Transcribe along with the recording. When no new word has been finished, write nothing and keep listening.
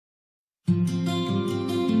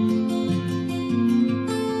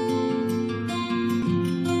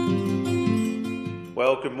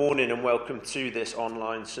Well, good morning and welcome to this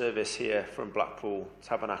online service here from Blackpool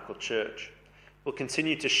Tabernacle Church. We'll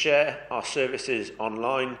continue to share our services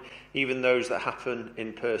online, even those that happen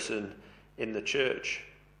in person in the church.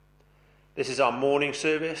 This is our morning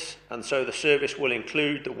service, and so the service will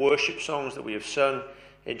include the worship songs that we have sung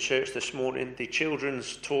in church this morning, the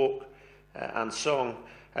children's talk and song,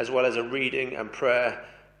 as well as a reading and prayer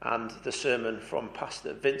and the sermon from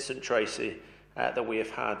Pastor Vincent Tracey that we have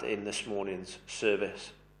had in this morning's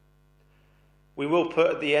service. We will put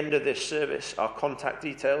at the end of this service our contact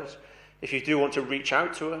details. If you do want to reach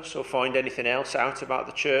out to us or find anything else out about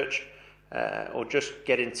the church, or just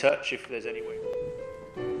get in touch if there's any way.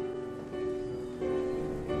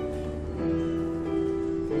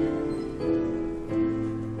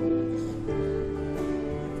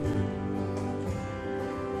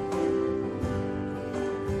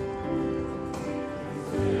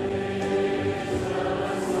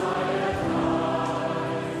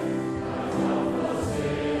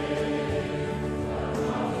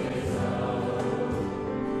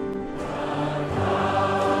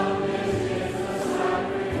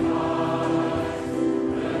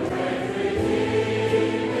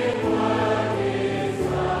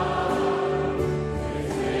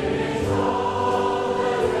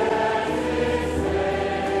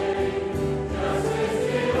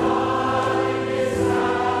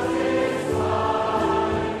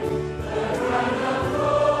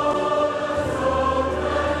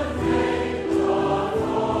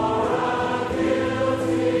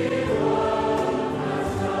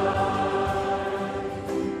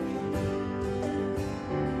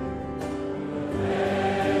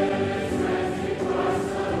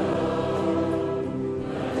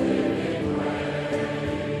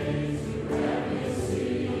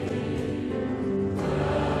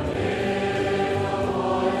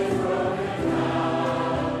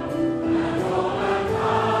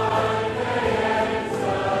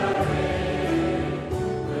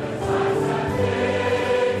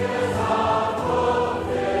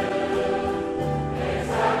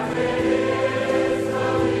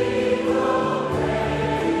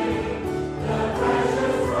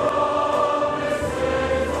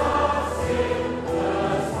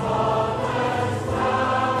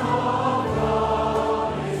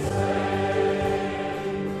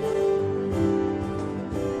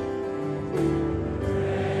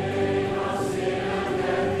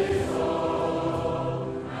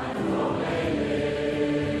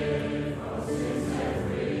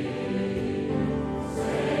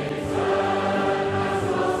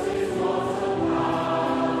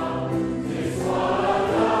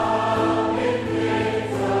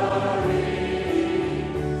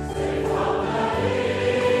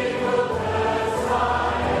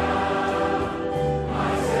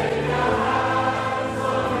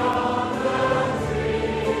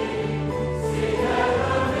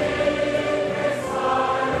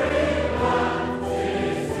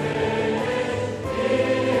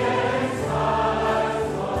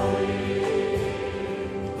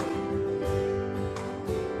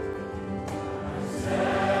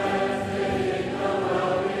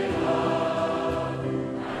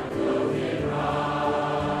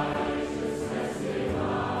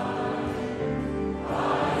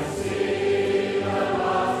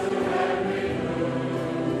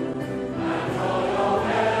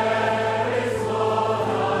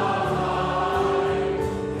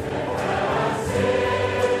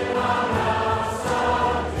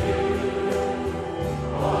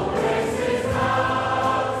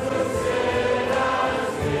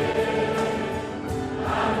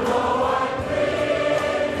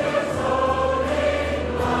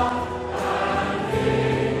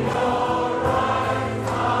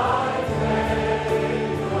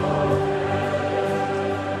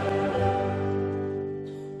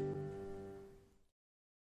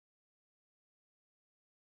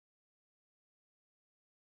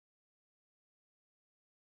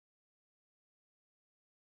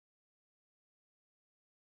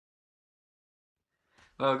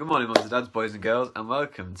 Well, good morning, mums and dads, boys and girls, and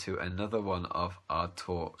welcome to another one of our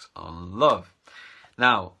talks on love.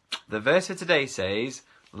 Now, the verse for today says,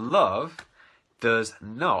 love does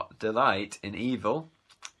not delight in evil,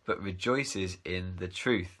 but rejoices in the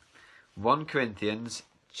truth. 1 Corinthians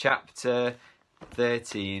chapter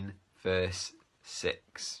 13, verse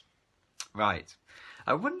 6. Right,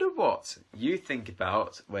 I wonder what you think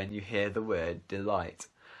about when you hear the word delight.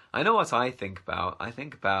 I know what I think about. I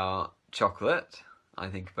think about chocolate. I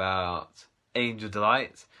think about angel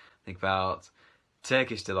delight. I think about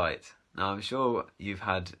Turkish delight. Now, I'm sure you've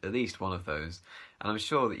had at least one of those, and I'm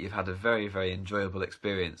sure that you've had a very, very enjoyable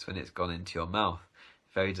experience when it's gone into your mouth.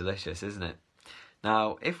 Very delicious, isn't it?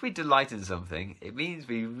 Now, if we delight in something, it means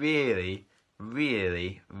we really,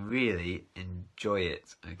 really, really enjoy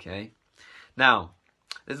it, okay? Now,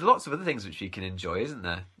 there's lots of other things which we can enjoy, isn't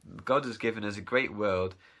there? God has given us a great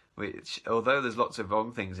world, which, although there's lots of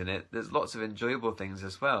wrong things in it, there's lots of enjoyable things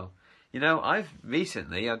as well. You know, I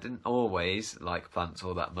didn't always like plants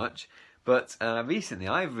all that much, but recently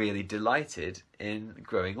I've really delighted in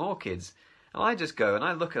growing orchids. And I just go and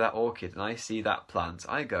I look at that orchid and I see that plant,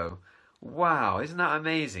 I go, wow, isn't that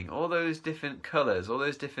amazing? All those different colours, all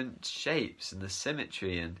those different shapes and the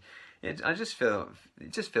symmetry, and it just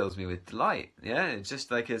fills me with delight. Yeah, it's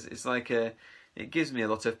just like it gives me a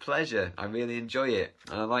lot of pleasure. I really enjoy it,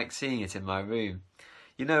 and I like seeing it in my room.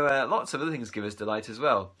 You know, lots of other things give us delight as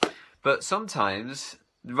well, but sometimes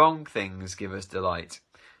wrong things give us delight.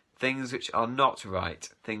 Things which are not right,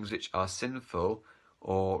 things which are sinful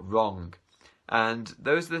or wrong. And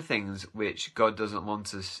those are the things which God doesn't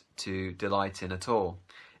want us to delight in at all.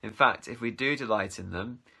 In fact, if we do delight in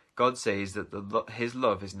them, God says that his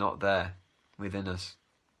love is not there within us.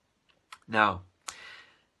 Now,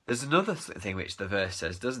 there's another thing which the verse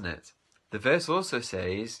says, doesn't it? The verse also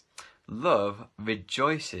says, love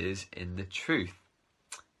rejoices in the truth.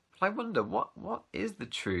 But I wonder, what is the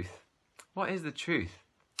truth? What is the truth?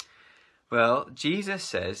 Well, Jesus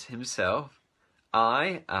says himself,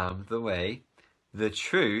 I am the way, the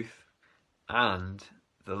truth, and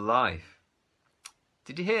the life.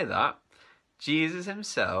 Did you hear that? Jesus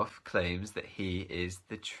himself claims that he is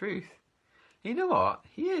the truth. You know what?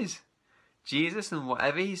 He is. Jesus, and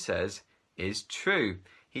whatever he says is true.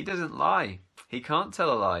 He doesn't lie. He can't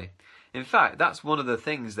tell a lie. In fact, that's one of the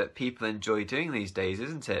things that people enjoy doing these days,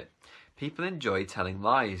 isn't it? People enjoy telling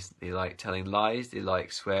lies. They like telling lies, they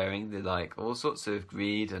like swearing, they like all sorts of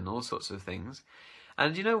greed and all sorts of things.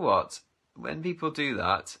 And you know what? When people do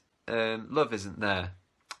that, love isn't there.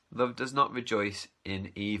 Love does not rejoice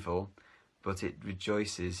in evil, but it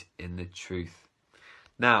rejoices in the truth.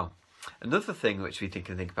 Now, another thing which we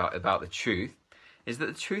can think about the truth is that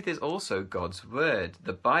the truth is also God's word,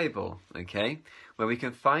 the Bible, okay? Where we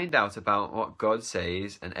can find out about what God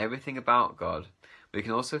says and everything about God. We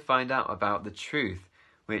can also find out about the truth,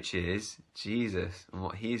 which is Jesus and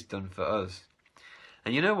what he's done for us.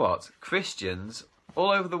 And you know what? Christians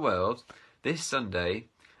all over the world this Sunday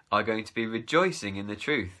are going to be rejoicing in the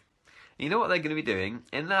truth. And you know what they're going to be doing?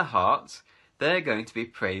 In their hearts, they're going to be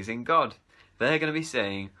praising God. They're going to be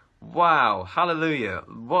saying, wow, hallelujah,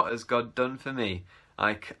 what has God done for me?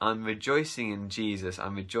 I'm rejoicing in Jesus.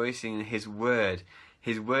 I'm rejoicing in his word.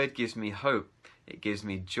 His word gives me hope. It gives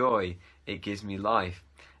me joy. It gives me life.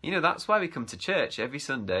 You know, that's why we come to church every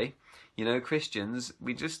Sunday. You know, Christians,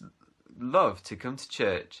 we just love to come to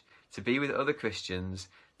church, to be with other Christians,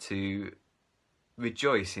 to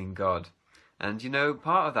rejoice in God. And, you know,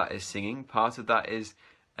 part of that is singing. Part of that is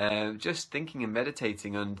just thinking and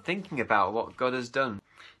meditating and thinking about what God has done.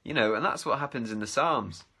 You know, and that's what happens in the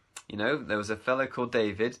Psalms. You know, there was a fellow called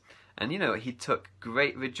David, and, you know, he took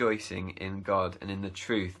great rejoicing in God and in the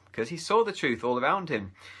truth, because he saw the truth all around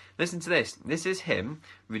him. Listen to this. This is him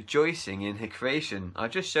rejoicing in his creation.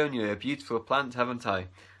 I've just shown you a beautiful plant, haven't I?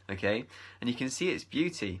 Okay? And you can see its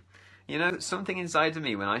beauty. You know, something inside of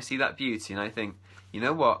me, when I see that beauty, and I think, you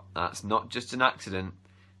know what? That's not just an accident.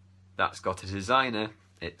 That's got a designer.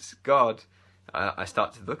 It's God. I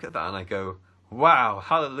start to look at that and I go, wow,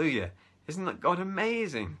 hallelujah. Isn't that God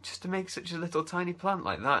amazing? Just to make such a little tiny plant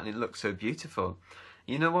like that, and it looks so beautiful.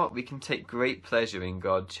 You know what? We can take great pleasure in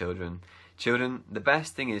God, children. Children, the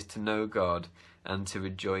best thing is to know God and to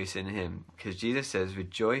rejoice in him. Because Jesus says,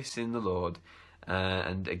 rejoice in the Lord.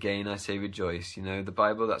 And again, I say rejoice. You know, the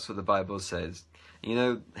Bible, that's what the Bible says. You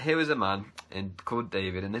know, here was a man called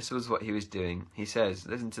David, and this was what he was doing. He says,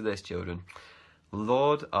 listen to this, children.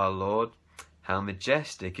 Lord, our Lord, how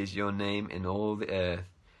majestic is your name in all the earth.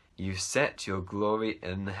 You set your glory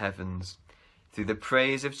in the heavens. Through the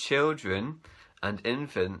praise of children and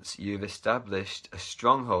infants, you've established a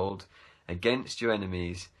stronghold against your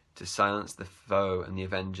enemies to silence the foe and the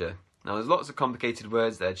avenger. Now, there's lots of complicated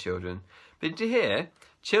words there, children. But did you hear?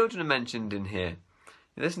 Children are mentioned in here.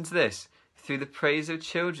 Listen to this. Through the praise of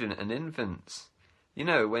children and infants. You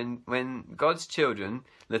know, when God's children,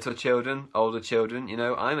 little children, older children, you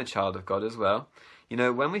know, I'm a child of God as well. You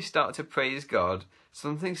know, when we start to praise God,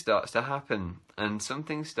 something starts to happen. And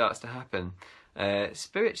something starts to happen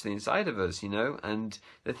spiritually inside of us, you know. And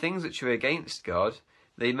the things which are against God,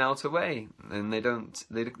 they melt away. And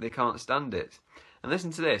they can't stand it. And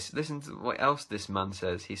listen to this. Listen to what else this man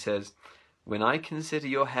says. He says, when I consider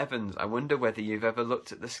your heavens, I wonder whether you've ever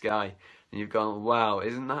looked at the sky and you've gone, wow,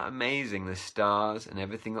 isn't that amazing, the stars and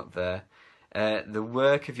everything up there? The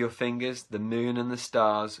work of your fingers, the moon and the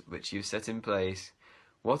stars which you've set in place.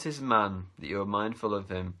 What is man that you are mindful of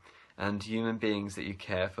him, and human beings that you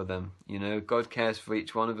care for them? You know, God cares for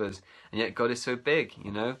each one of us, and yet God is so big,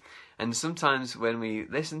 you know. And sometimes when we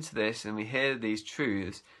listen to this and we hear these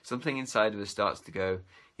truths, something inside of us starts to go,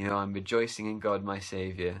 you know, I'm rejoicing in God, my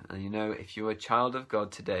Saviour. And you know, if you're a child of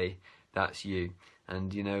God today, that's you.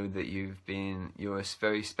 And you know that you're a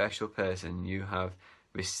very special person. You have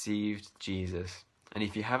received Jesus. And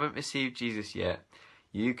if you haven't received Jesus yet,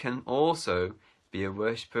 you can also be a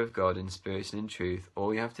worshipper of God in spirit and in truth.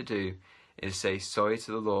 All you have to do is say sorry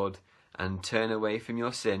to the Lord and turn away from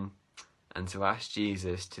your sin and to ask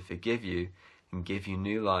Jesus to forgive you and give you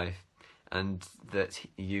new life, and that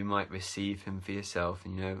you might receive him for yourself.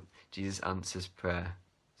 And you know, Jesus answers prayer.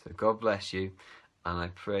 So God bless you, and I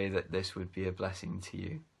pray that this would be a blessing to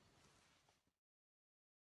you.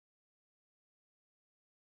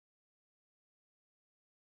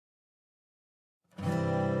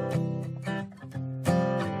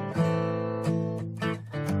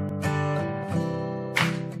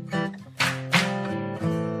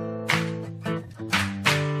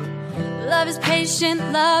 Love is patient,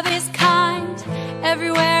 love is kind,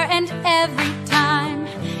 everywhere and every time.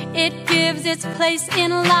 It gives its place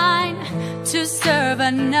in line to serve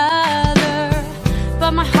another.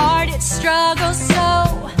 But my heart, it struggles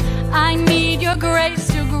so. I need your grace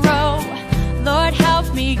to grow. Lord,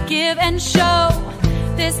 help me give and show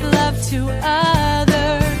this love to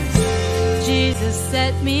others. Jesus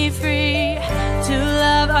set me free to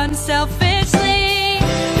love unselfishly.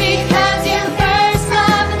 Because you first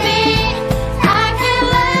loved me, I can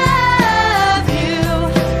love you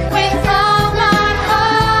with all my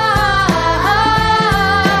heart.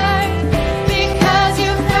 Because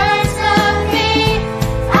you first loved me,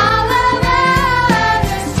 I'll love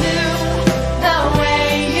others too, the way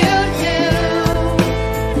you do.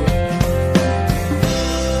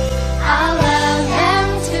 I'll love them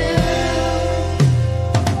too.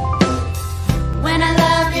 When I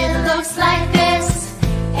love, it looks like this.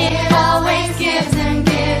 It always gives and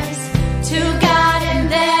gives to God, and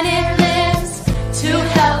then it lives to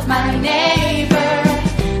help my neighbor.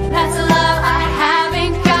 That's a love I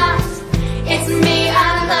haven't got. It's me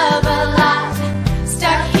I love a lot.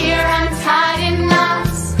 Stuck here, I'm tied in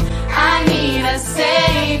knots. I need a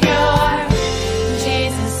Savior.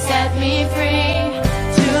 Jesus set me free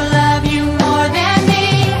to love you more than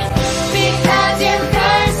me. Because you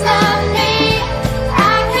first loved me, I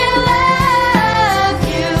can love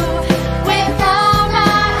you with all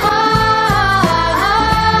my heart.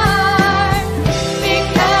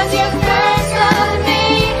 Because you first loved me,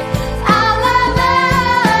 I'll love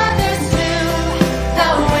others too, the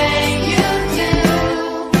way you do.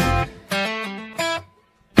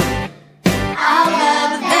 I'll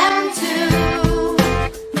love them too.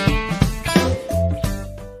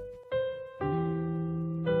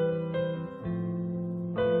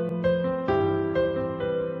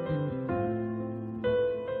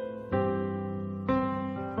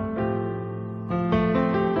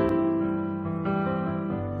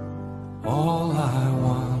 All I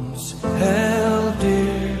once held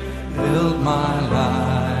dear, built my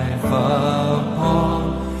life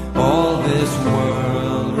upon. All this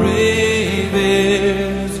world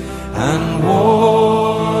reveres and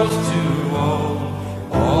wars to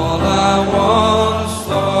own. All I once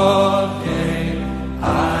thought gain,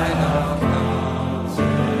 I now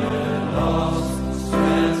counted lost.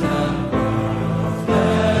 Spent and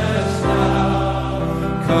worthless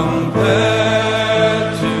now,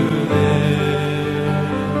 compared to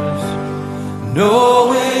this.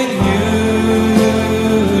 Knowing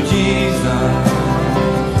you, Jesus,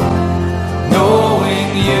 knowing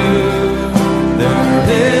you, there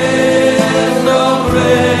is no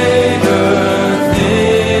greater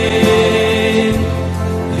thing.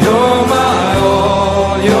 You're my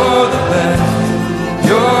all, you're the best.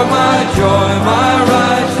 You're my joy, my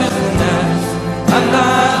righteousness, and I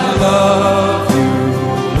love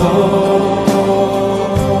you, Lord.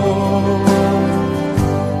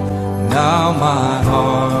 Now my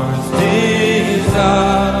heart's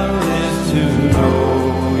desire is to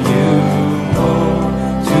know you more,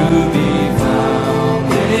 to be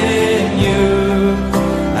found in you,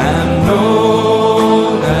 and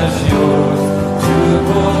known as yours, to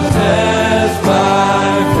possess by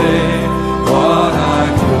faith what I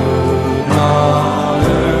could not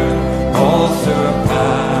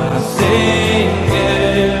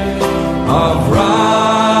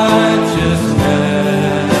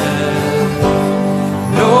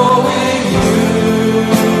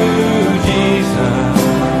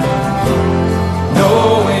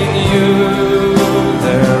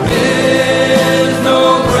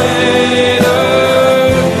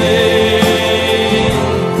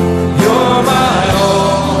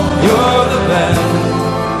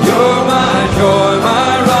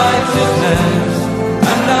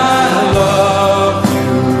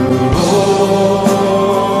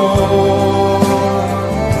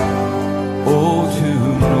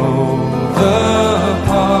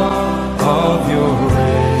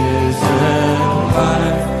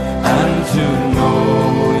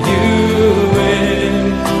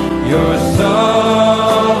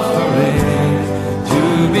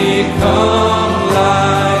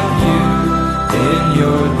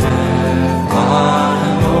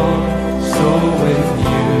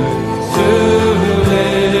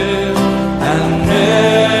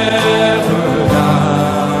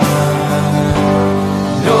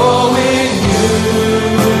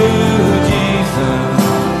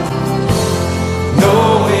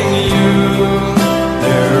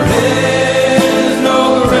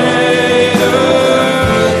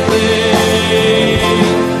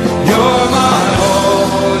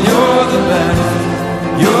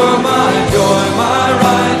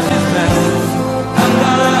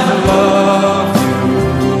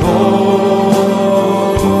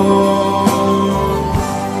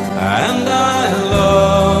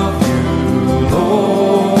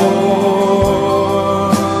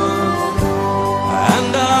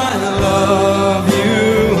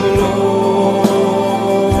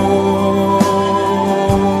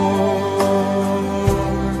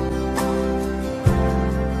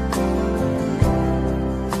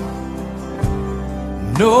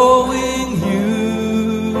knowing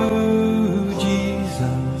you,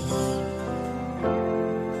 Jesus,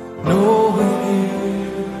 knowing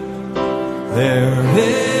you. There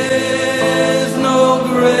is no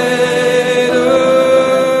greater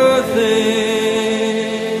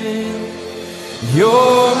thing.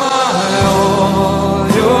 You're my all,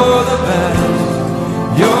 you're the best.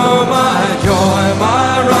 You're my joy,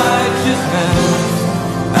 my righteousness,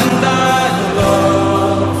 and I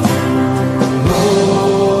love you,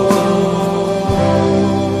 Lord.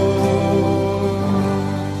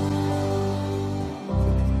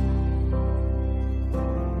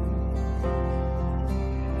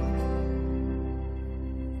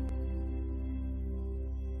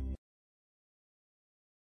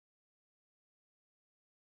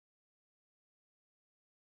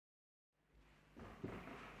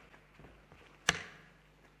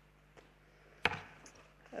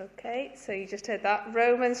 Okay, so you just heard that.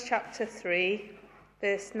 Romans chapter 3,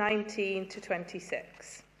 verse 19 to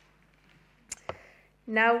 26.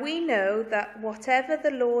 Now we know that whatever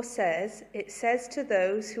the law says, it says to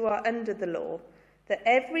those who are under the law, that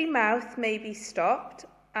every mouth may be stopped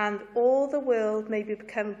and all the world may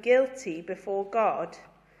become guilty before God.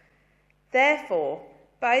 Therefore,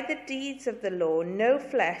 by the deeds of the law, no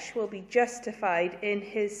flesh will be justified in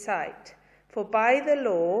his sight, for by the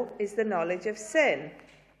law is the knowledge of sin.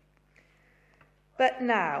 But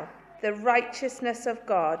now, the righteousness of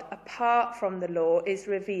God apart from the law is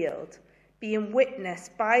revealed, being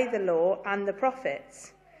witnessed by the law and the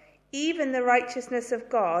prophets, even the righteousness of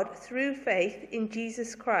God through faith in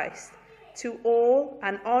Jesus Christ, to all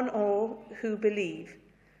and on all who believe.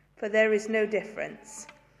 For there is no difference.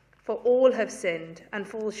 For all have sinned and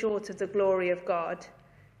fall short of the glory of God,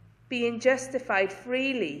 being justified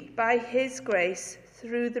freely by his grace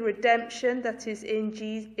through the redemption that is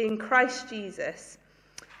in Christ Jesus,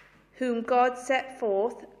 whom God set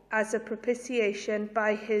forth as a propitiation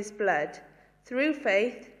by his blood, through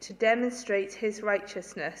faith to demonstrate his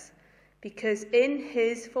righteousness, because in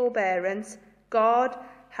his forbearance God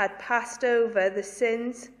had passed over the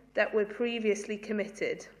sins that were previously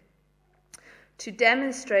committed, to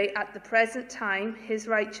demonstrate at the present time his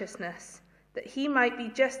righteousness, that he might be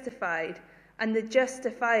justified and the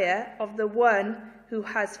justifier of the one who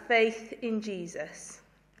has faith in Jesus.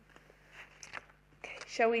 Okay,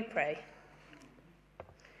 shall we pray?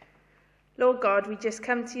 Lord God, we just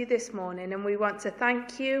come to you this morning and we want to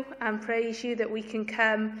thank you and praise you that we can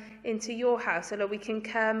come into your house, or Lord, we can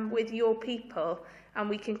come with your people and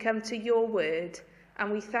we can come to your word.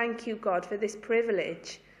 And we thank you, God, for this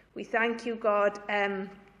privilege. We thank you, God,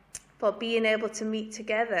 for being able to meet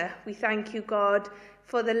together. We thank you, God,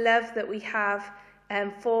 for the love that we have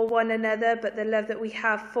for one another, but the love that we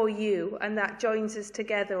have for you, and that joins us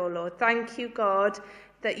together, oh Lord. Thank you, God,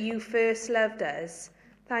 that you first loved us.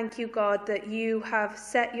 Thank you, God, that you have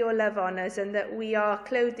set your love on us and that we are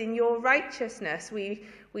clothed in your righteousness. We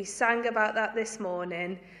sang about that this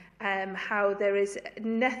morning, how there is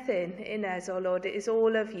nothing in us, oh Lord. It is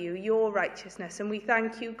all of you, your righteousness. And we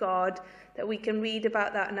thank you, God, that we can read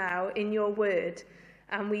about that now in your word.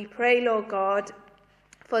 And we pray, Lord God,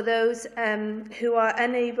 for those who are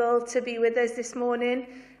unable to be with us this morning,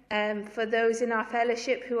 for those in our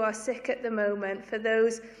fellowship who are sick at the moment, for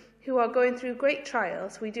those who are going through great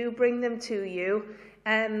trials, we do bring them to you,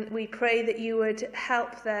 and we pray that you would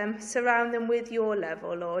help them, surround them with your love,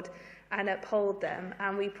 oh Lord, and uphold them.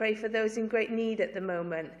 And we pray for those in great need at the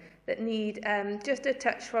moment that need just a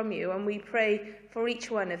touch from you, and we pray for each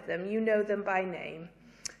one of them. You know them by name.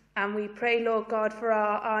 And we pray, Lord God, for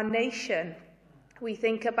our nation. We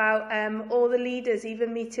think about all the leaders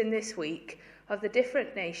even meeting this week of the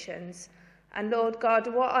different nations. And Lord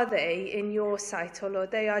God, what are they in your sight, oh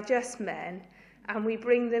Lord? They are just men, and we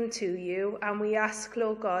bring them to you, and we ask,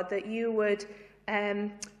 Lord God, that you would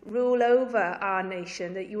rule over our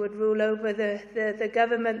nation, that you would rule over the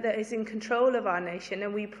government that is in control of our nation,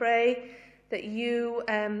 and we pray that you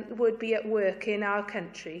would be at work in our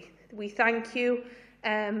country. We thank you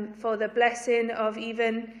for the blessing of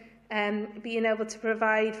even being able to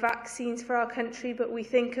provide vaccines for our country, but we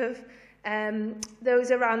think of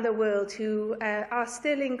those around the world who are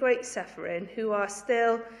still in great suffering, who are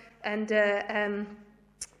still under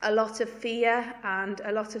a lot of fear and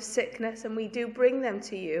a lot of sickness, and we do bring them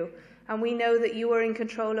to you. And we know that you are in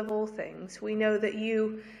control of all things. We know that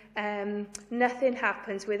you, nothing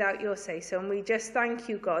happens without your say-so. And we just thank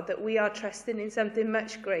you, God, that we are trusting in something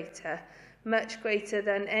much greater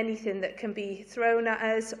than anything that can be thrown at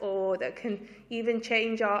us or that can even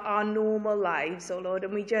change our normal lives, oh Lord.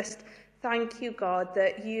 And we just thank you, God,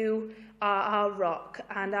 that you are our rock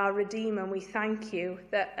and our Redeemer. And we thank you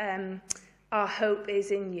that our hope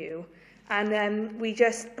is in you. And we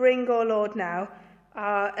just bring, oh Lord, now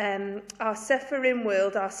our suffering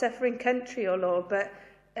world, our suffering country, oh Lord, but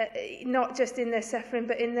not just in their suffering,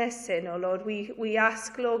 but in their sin, oh Lord. We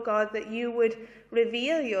ask, Lord God, that you would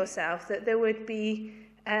reveal yourself, that there would be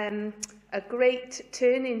a great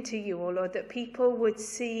turning to you, oh Lord, that people would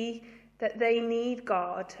see that they need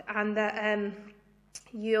God, and that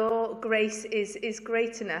your grace is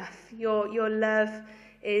great enough. Your love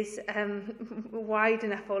is wide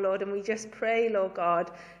enough, oh Lord. And we just pray, Lord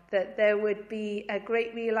God, that there would be a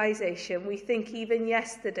great realization. We think even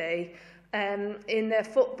yesterday in the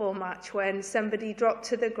football match when somebody dropped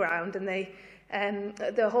to the ground and they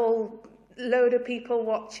the whole load of people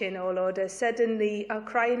watching, oh Lord, suddenly are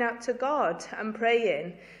crying out to God and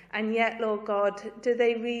praying. And yet, Lord God, do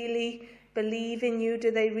they really believe in you?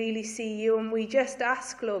 Do they really see you? And we just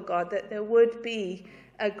ask, Lord God, that there would be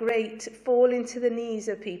a great falling to the knees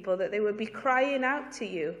of people, that they would be crying out to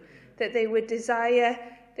you, that they would desire,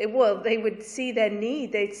 they would see their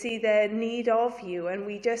need, they'd see their need of you. And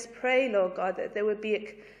we just pray, Lord God, that there would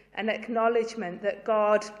be an acknowledgement that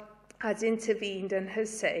God has intervened and has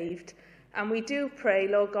saved. And we do pray,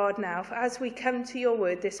 Lord God, now, as we come to your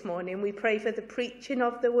word this morning, we pray for the preaching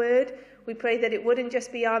of the word. We pray that it wouldn't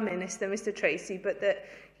just be our minister, Mr. Tracey, but that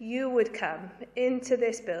you would come into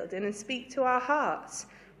this building and speak to our hearts.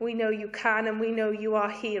 We know you can, and we know you are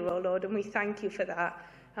here, oh Lord, and we thank you for that.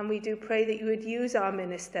 And we do pray that you would use our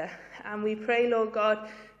minister. And we pray, Lord God,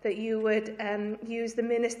 that you would use the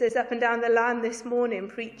ministers up and down the land this morning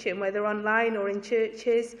preaching, whether online or in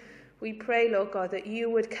churches. We pray, Lord God, that you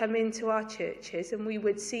would come into our churches and we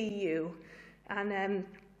would see you. And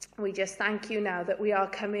we just thank you now that we are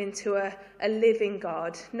coming to a living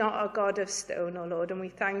God, not a God of stone, oh Lord. And we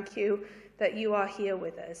thank you that you are here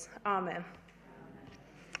with us. Amen.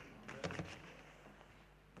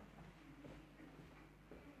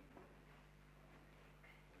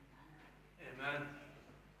 Amen.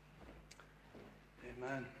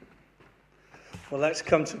 Amen. Well, let's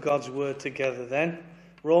come to God's word together then.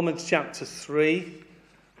 Romans chapter 3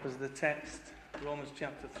 was the text. Romans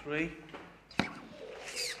chapter 3.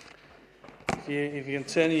 If you can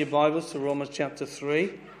turn in your Bibles to Romans chapter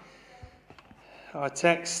 3. Our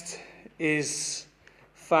text is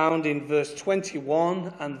found in verse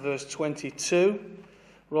 21 and verse 22.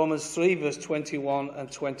 Romans 3, verse 21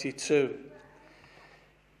 and 22.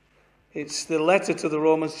 It's the letter to the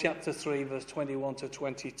Romans chapter 3, verse 21 to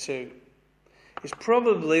 22. It's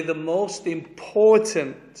probably the most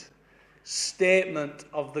important statement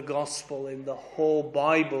of the gospel in the whole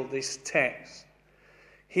Bible, this text.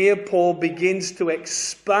 Here Paul begins to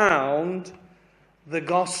expound the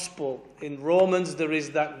gospel. In Romans there is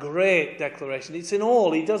that great declaration. It's in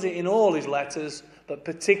all, he does it in all his letters, but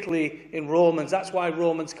particularly in Romans. That's why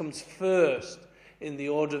Romans comes first in the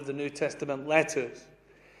order of the New Testament letters.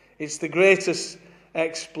 It's the greatest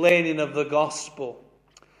explaining of the gospel.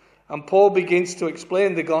 And Paul begins to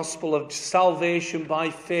explain the gospel of salvation by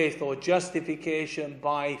faith, or justification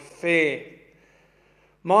by faith.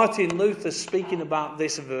 Martin Luther, speaking about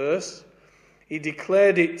this verse, he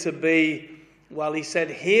declared it to be, well, he said,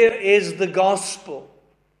 here is the gospel.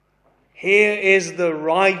 Here is the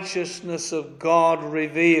righteousness of God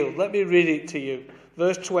revealed. Let me read it to you.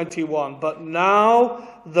 Verse 21. But now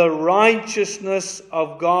the righteousness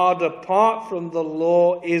of God apart from the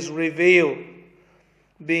law is revealed,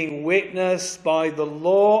 being witnessed by the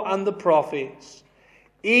law and the prophets,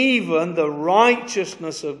 even the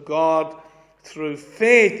righteousness of God through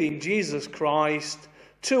faith in Jesus Christ,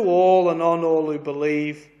 to all and on all who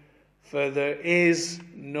believe, for there is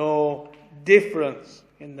no difference.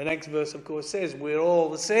 In the next verse, of course, says we're all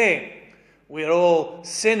the same. We're all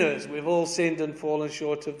sinners. We've all sinned and fallen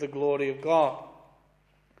short of the glory of God.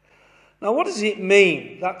 Now, what does it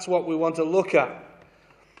mean? That's what we want to look at.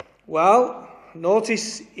 Well,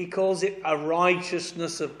 notice he calls it a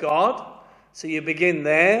righteousness of God. So you begin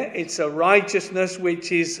there. It's a righteousness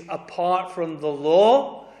which is apart from the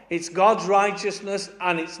law. It's God's righteousness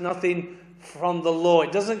and it's nothing from the law.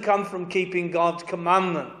 It doesn't come from keeping God's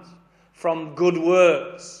commandments, from good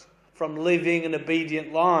works, from living an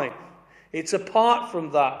obedient life. It's apart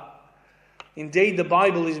from that. Indeed, the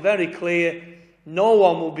Bible is very clear. No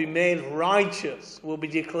one will be made righteous, will be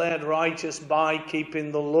declared righteous by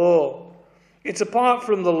keeping the law. It's apart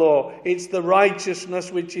from the law. It's the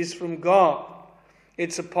righteousness which is from God.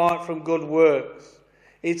 It's apart from good works.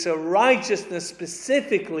 It's a righteousness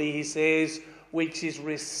specifically, he says, which is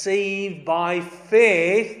received by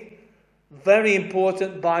faith. Very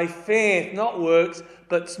important, by faith, not works,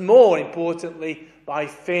 but more importantly, by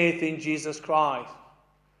faith in Jesus Christ.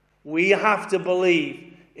 We have to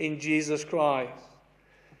believe in Jesus Christ.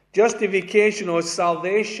 Justification or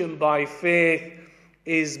salvation by faith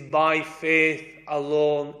is by faith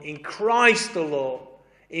alone, in Christ alone,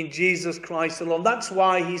 in Jesus Christ alone. That's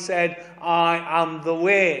why he said, I am the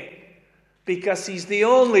way, because he's the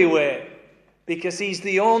only way, because he's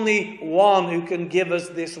the only one who can give us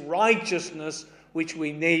this righteousness which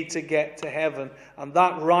we need to get to heaven. And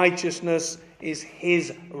that righteousness is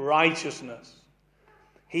his righteousness.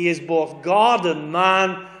 He is both God and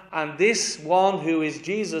man, and this one who is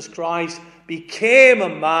Jesus Christ became a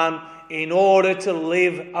man in order to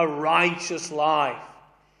live a righteous life.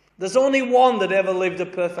 There's only one that ever lived a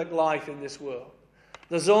perfect life in this world.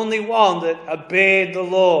 There's only one that obeyed the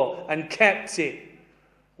law and kept it.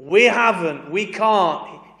 We haven't, we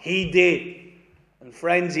can't. He did. And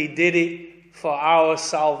friends, he did it for our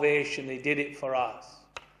salvation. He did it for us.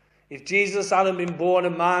 If Jesus hadn't been born a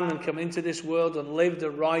man and come into this world and lived a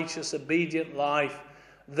righteous, obedient life,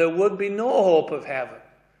 there would be no hope of heaven.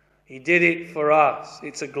 He did it for us.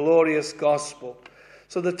 It's a glorious gospel.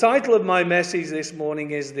 So the title of my message this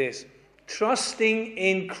morning is this: Trusting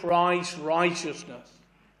in Christ's righteousness.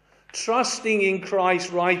 Trusting in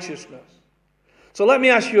Christ's righteousness. So let me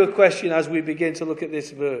ask you a question as we begin to look at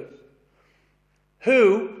this verse.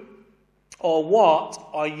 Who or what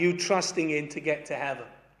are you trusting in to get to heaven?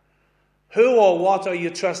 Who or what are you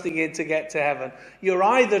trusting in to get to heaven? You're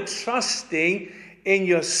either trusting in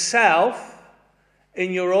yourself,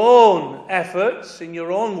 in your own efforts, in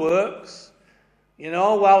your own works.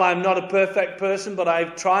 Well, I'm not a perfect person, but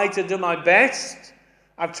I've tried to do my best.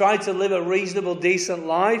 I've tried to live a reasonable, decent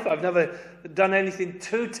life. I've never done anything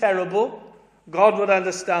too terrible. God would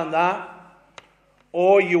understand that.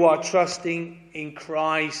 Or you are trusting in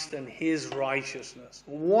Christ and his righteousness.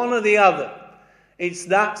 One or the other. It's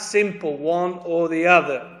that simple, one or the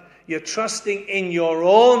other. You're trusting in your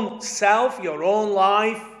own self, your own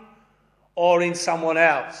life, or in someone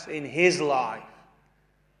else, in his life.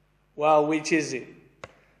 Well, which is it?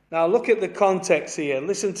 Now look at the context here.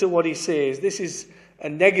 Listen to what he says. This is a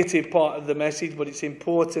negative part of the message, but it's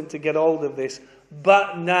important to get hold of this.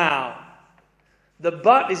 But now. The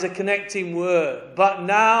but is a connecting word. But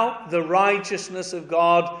now the righteousness of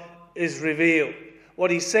God is revealed. What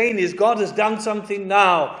he's saying is God has done something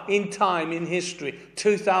now, in time, in history,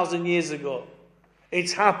 2,000 years ago.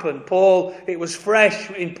 It's happened. It was fresh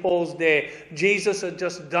in Paul's day. Jesus had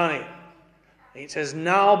just done it. It has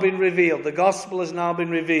now been revealed. The gospel has now been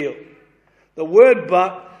revealed. The word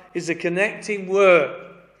but is a connecting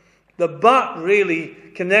word. The but really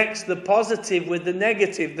connects the positive with the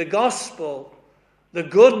negative. The gospel, the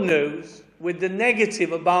good news, with the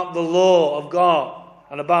negative about the law of God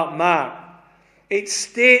and about man. It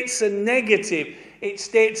states a negative. It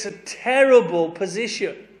states a terrible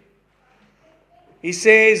position. He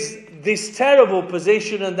says this terrible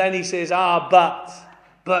position, and then he says, but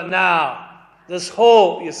now. There's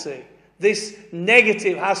hope, you see. This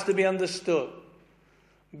negative has to be understood.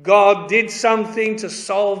 God did something to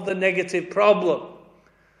solve the negative problem,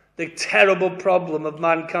 the terrible problem of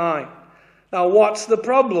mankind. Now, what's the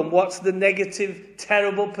problem? What's the negative,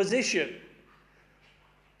 terrible position?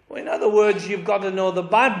 Well, in other words, you've got to know the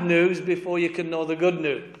bad news before you can know the good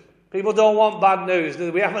news. People don't want bad news.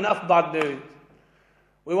 We have enough bad news.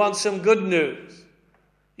 We want some good news.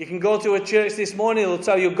 You can go to a church this morning, they'll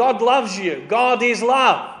tell you, God loves you. God is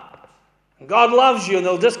love. God loves you. And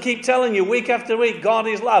they'll just keep telling you week after week, God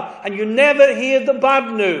is love. And you never hear the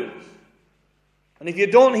bad news. And if you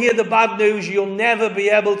don't hear the bad news, you'll never be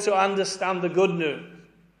able to understand the good news.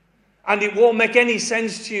 And it won't make any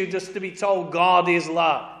sense to you just to be told God is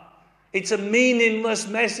love. It's a meaningless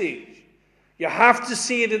message. You have to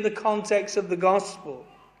see it in the context of the gospel.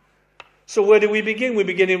 So where do we begin? We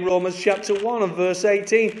begin in Romans chapter 1 and verse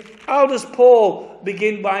 18. How does Paul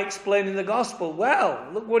begin by explaining the gospel? Well,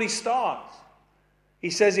 look what he starts. He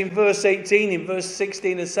says in verse 18, in verse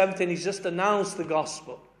 16 and 17, he's just announced the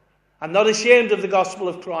gospel. I'm not ashamed of the gospel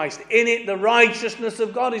of Christ. In it, the righteousness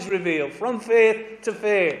of God is revealed from faith to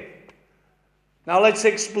faith. Now let's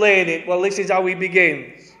explain it. Well, this is how he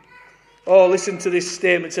begins. Oh, listen to this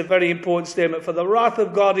statement. It's a very important statement. For the wrath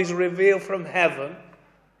of God is revealed from heaven.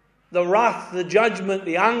 The wrath, the judgment,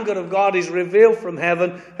 the anger of God is revealed from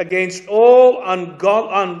heaven against all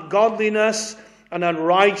ungodliness and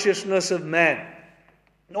unrighteousness of men.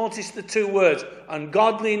 Notice the two words,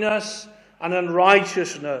 ungodliness and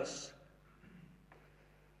unrighteousness.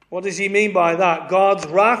 What does he mean by that? God's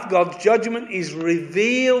wrath, God's judgment is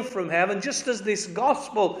revealed from heaven. Just as this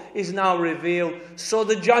gospel is now revealed, so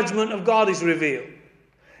the judgment of God is revealed.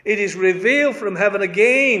 It is revealed from heaven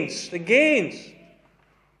against.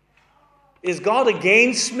 Is God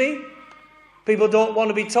against me? People don't want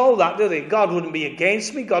to be told that, do they? God wouldn't be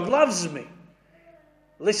against me. God loves me.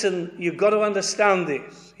 Listen, you've got to understand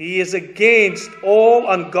this. He is against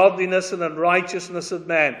all ungodliness and unrighteousness of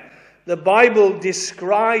men. The Bible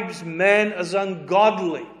describes men as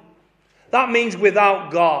ungodly. That means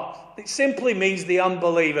without God. It simply means the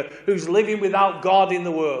unbeliever who's living without God in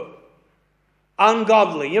the world.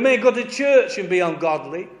 Ungodly. You may go to church and be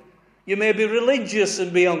ungodly. You may be religious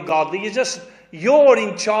and be ungodly. You're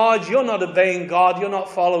in charge. You're not obeying God. You're not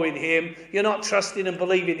following Him. You're not trusting and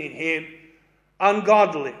believing in Him.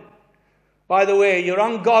 Ungodly. By the way, you're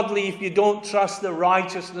ungodly if you don't trust the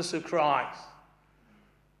righteousness of Christ.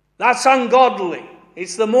 That's ungodly.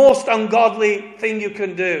 It's the most ungodly thing you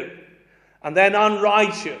can do. And then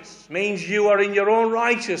unrighteous means you are in your own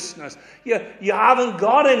righteousness. You haven't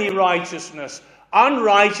got any righteousness.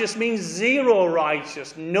 Unrighteous means zero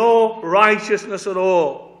righteous. No righteousness at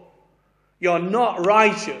all. You're not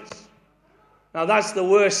righteous. Now that's the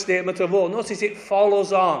worst statement of all. Notice it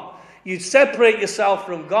follows on. You separate yourself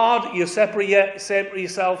from God. You separate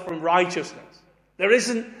yourself from righteousness. There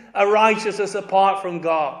isn't a righteousness apart from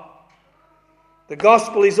God. The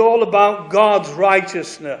gospel is all about God's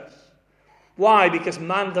righteousness. Why? Because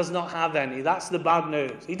man does not have any. That's the bad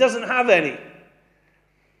news. He doesn't have any.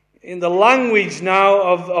 In the language now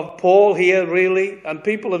of Paul here, really, and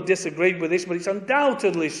people have disagreed with this, but it's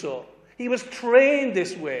undoubtedly so. He was trained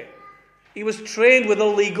this way. He was trained with a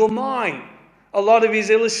legal mind. A lot of his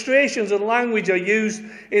illustrations and language are used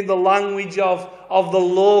in the language of the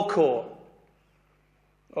law court.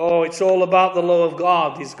 Oh, it's all about the law of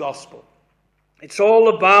God, his gospel. It's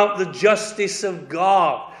all about the justice of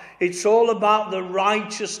God. It's all about the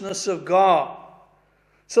righteousness of God.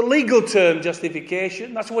 It's a legal term,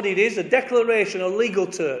 justification. That's what it is, a declaration, a legal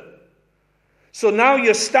term. So now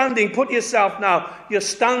you're standing, you're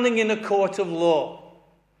standing in a court of law.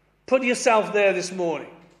 Put yourself there this morning.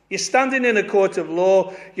 You're standing in a court of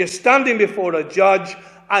law, you're standing before a judge,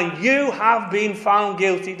 and you have been found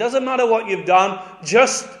guilty. It doesn't matter what you've done,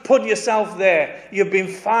 just put yourself there. You've been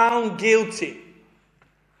found guilty.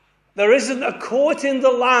 There isn't a court in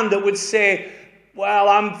the land that would say, well,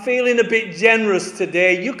 I'm feeling a bit generous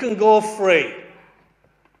today, you can go free.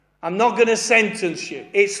 I'm not going to sentence you.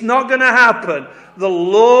 It's not going to happen. The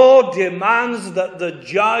law demands that the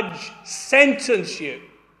judge sentence you.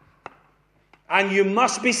 And you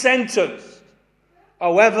must be sentenced,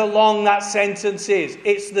 however long that sentence is.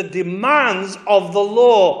 It's the demands of the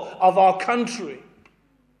law of our country.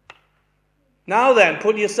 Now then,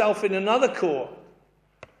 put yourself in another court.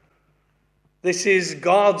 This is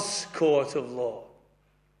God's court of law.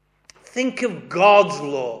 Think of God's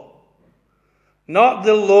law, not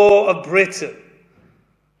the law of Britain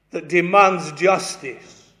that demands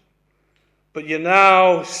justice, but you're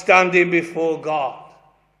now standing before God,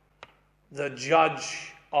 the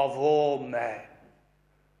judge of all men.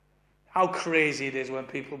 How crazy it is when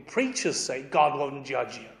preachers say God won't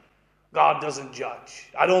judge you. God doesn't judge.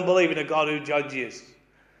 I don't believe in a God who judges.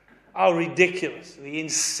 How ridiculous,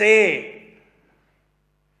 insane.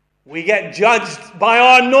 We get judged by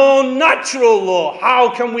our known natural law.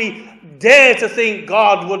 How can we dare to think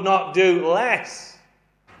God would not do less?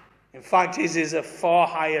 In fact, his is a far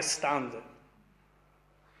higher standard.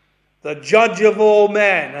 The judge of all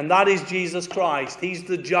men, and that is Jesus Christ. He's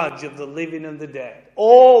the judge of the living and the dead.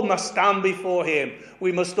 All must stand before him.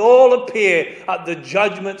 We must all appear at the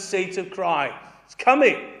judgment seat of Christ. It's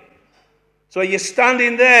coming. So you're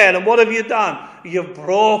standing there, and what have you done? You've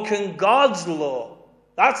broken God's law.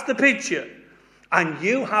 That's the picture. And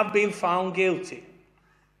you have been found guilty.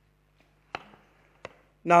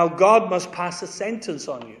 Now God must pass a sentence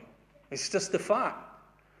on you. It's just a fact.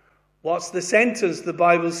 What's the sentence? The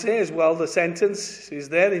Bible says, well, the sentence is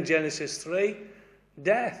there in Genesis 3.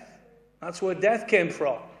 Death. That's where death came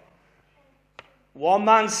from. One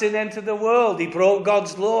man's sin entered the world. He broke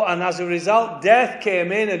God's law, and as a result, death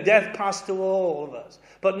came in, and death passed to all of us.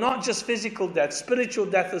 But not just physical death, spiritual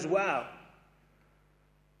death as well.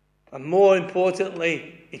 And more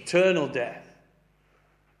importantly, eternal death.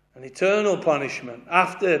 An eternal punishment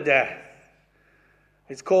after death.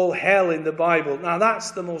 It's called hell in the Bible. Now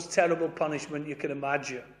that's the most terrible punishment you can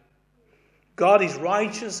imagine. God is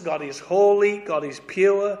righteous, God is holy, God is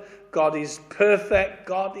pure, God is perfect,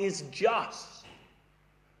 God is just.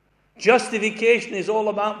 Justification is all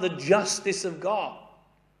about the justice of God.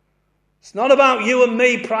 It's not about you and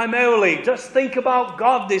me primarily. Just think about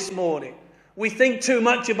God this morning. We think too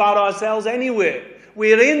much about ourselves anyway.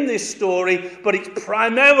 We're in this story, but it's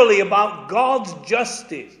primarily about God's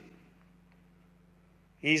justice.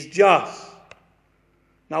 He's just.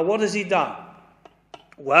 Now, what has he done?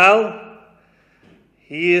 Well,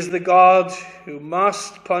 He is the God who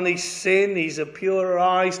must punish sin. He's a purer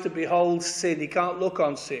eyes to behold sin. He can't look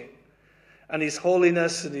on sin. And his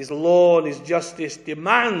holiness and his law and his justice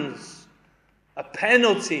demands a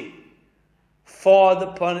penalty for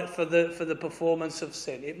the performance of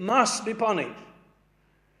sin. It must be punished.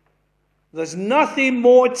 There's nothing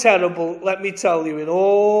more terrible, let me tell you, in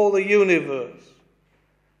all the universe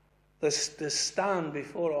than to stand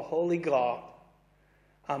before a holy God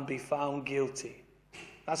and be found guilty.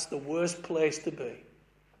 That's the worst place to be.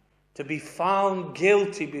 To be found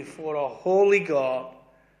guilty before a holy God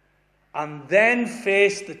and then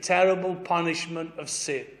face the terrible punishment of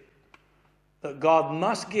sin that God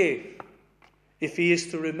must give if he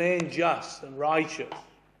is to remain just and righteous.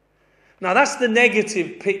 Now that's the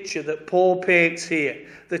negative picture that Paul paints here,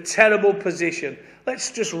 the terrible position.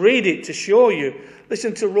 Let's just read it to show you.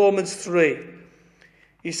 Listen to Romans 3.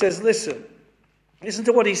 He says, listen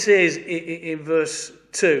to what he says in verse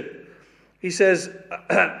 2. He says,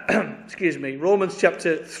 Romans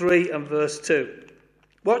chapter 3 and verse 2.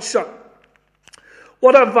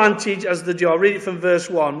 What advantage has the Jew? I'll read it from verse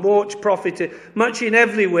 1. Much profited, much in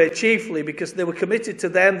every way, chiefly because they were committed to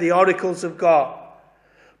them the oracles of God.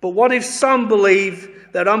 But what if some believe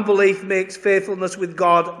that unbelief makes faithfulness with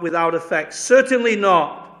God without effect? Certainly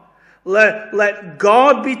not. Let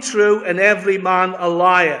God be true and every man a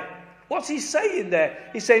liar. What's he saying there?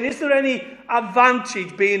 He's saying, is there any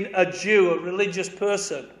advantage being a Jew, a religious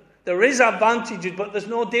person? There is advantages, but there's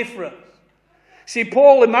no difference. See,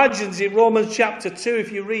 Paul imagines in Romans chapter 2,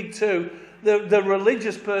 if you read 2, the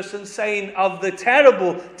religious person saying of the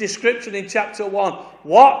terrible description in chapter 1,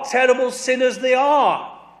 what terrible sinners they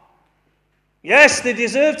are. Yes, they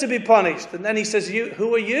deserve to be punished. And then he says,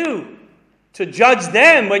 who are you to judge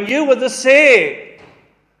them when you were the saved?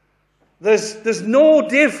 There's no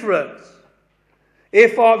difference.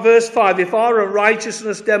 Verse 5, if our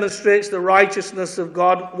righteousness demonstrates the righteousness of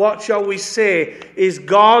God, what shall we say? Is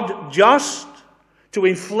God just to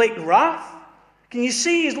inflict wrath? Can you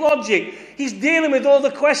see his logic? He's dealing with all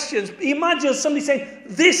the questions. Imagine somebody saying,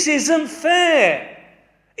 this isn't fair.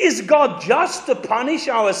 Is God just to punish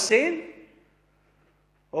our sin?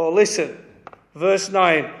 Oh, listen, verse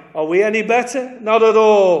 9, are we any better? Not at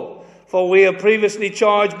all. For we have previously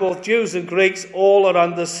charged both Jews and Greeks, all are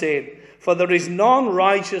under sin. For there is none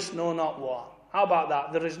righteous, no, not one. How about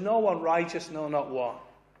that? There is no one righteous, no, not one.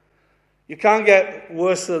 You can't get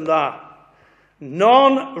worse than that.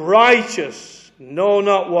 None righteous, no,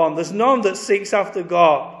 not one. There's none that seeks after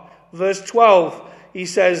God. Verse 12, he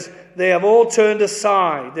says, they have all turned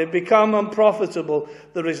aside. They've become unprofitable.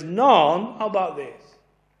 There is none, how about this?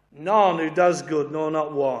 None who does good, no,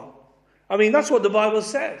 not one. I mean, that's what the Bible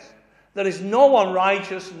says. There is no one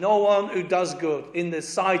righteous, no one who does good in the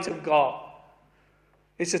sight of God.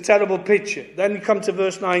 It's a terrible picture. Then you come to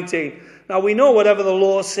verse 19. Now we know whatever the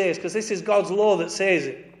law says, because this is God's law that says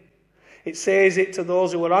it. It says it to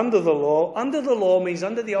those who are under the law. Under the law means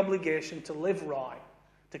under the obligation to live right,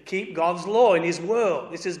 to keep God's law in his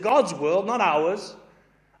world. This is God's world, not ours.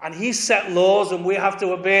 And he set laws and we have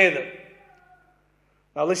to obey them.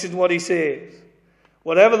 Now listen to what he says.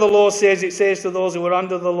 Whatever the law says, it says to those who are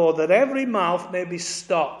under the law, that every mouth may be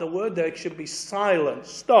stopped. The word there should be silent,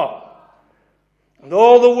 stop. And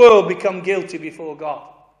all the world become guilty before God.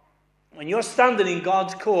 When you're standing in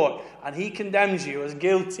God's court and he condemns you as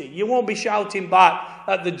guilty, you won't be shouting back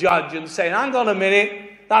at the judge and saying, hang on a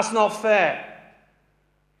minute, that's not fair.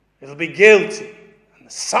 It'll be guilty.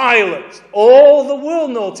 And silence. All the world,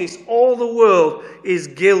 notice, all the world is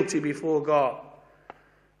guilty before God.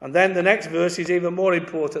 And then the next verse is even more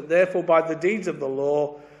important. Therefore, by the deeds of the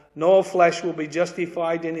law, no flesh will be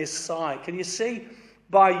justified in his sight. Can you see?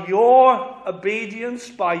 By your obedience,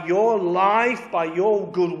 by your life, by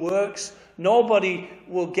your good works, nobody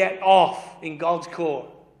will get off in God's court.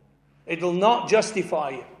 It will not justify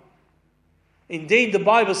you. Indeed, the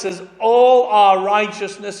Bible says all our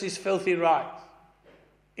righteousness is filthy rags.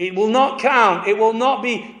 It will not count. It will not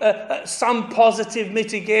be some positive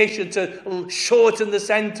mitigation to shorten the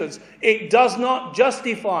sentence. It does not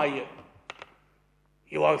justify you.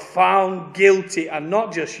 You are found guilty, and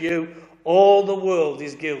not just you, all the world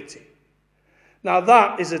is guilty. Now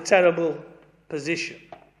that is a terrible position.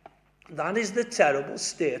 That is the terrible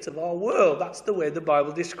state of our world. That's the way the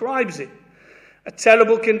Bible describes it. A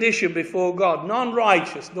terrible condition before God. None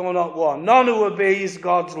righteous, no, not one. None who obeys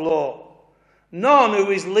God's law. None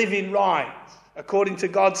who is living right according to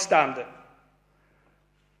God's standard.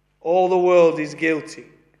 All the world is guilty.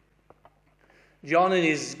 John in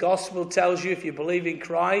his gospel tells you if you believe in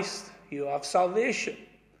Christ, you have salvation.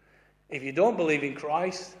 If you don't believe in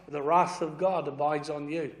Christ, the wrath of God abides on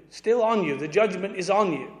you. Still on you. The judgment is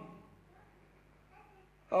on you.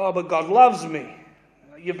 Oh, but God loves me.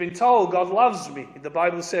 You've been told God loves me. The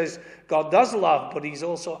Bible says God does love, but he's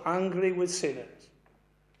also angry with sinners.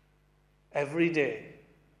 Every day,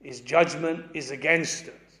 his judgment is against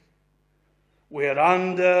us. We're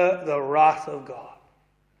under the wrath of God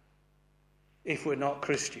if we're not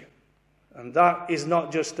Christian. And that is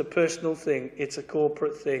not just a personal thing, it's a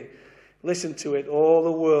corporate thing. Listen to it, all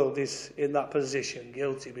the world is in that position,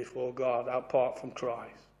 guilty before God, apart from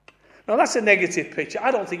Christ. Now that's a negative picture.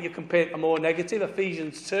 I don't think you can paint a more negative.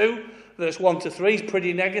 Ephesians 2, verse 1 to 3 is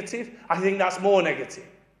pretty negative. I think that's more negative.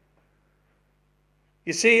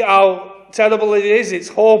 You see how terrible it is? It's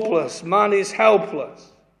hopeless. Man is helpless.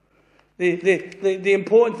 The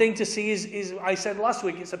important thing to see is, I said last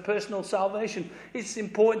week, it's a personal salvation. It's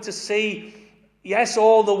important to see, yes,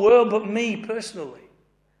 all the world, but me personally.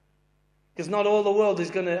 Because not all the world is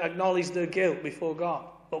going to acknowledge their guilt before God.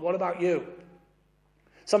 But what about you?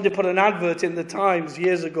 Somebody put an advert in the Times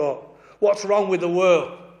years ago. What's wrong with the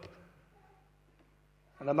world?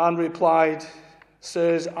 And a man replied,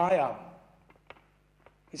 sirs, I am.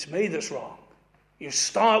 It's me that's wrong. You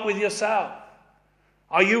start with yourself.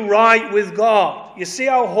 Are you right with God? You see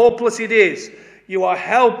how hopeless it is? You are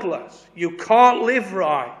helpless. You can't live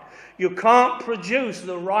right. You can't produce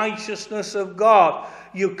the righteousness of God.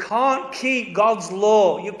 You can't keep God's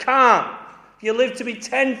law. You can't. If you live to be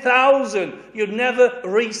 10,000, you'd never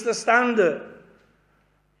reach the standard.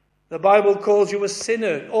 The Bible calls you a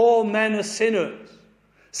sinner. All men are sinners.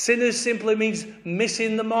 Sinners simply means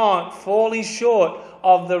missing the mark, falling short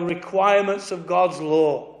of the requirements of God's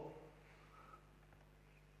law.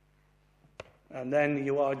 And then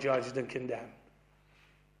you are judged and condemned.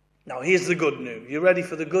 Now here's the good news. You ready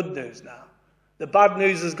for the good news now? The bad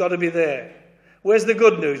news has got to be there. Where's the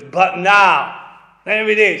good news? But now. There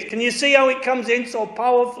it is. Can you see how it comes in so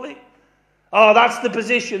powerfully? Oh, that's the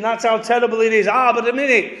position. That's how terrible it is. But a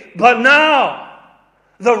minute. But now,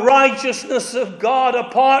 the righteousness of God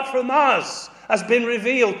apart from us has been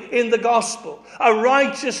revealed in the gospel. A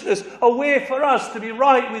righteousness, a way for us to be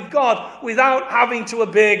right with God without having to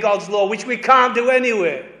obey God's law, which we can't do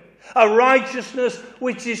anyway. A righteousness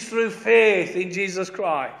which is through faith in Jesus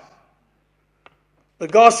Christ. The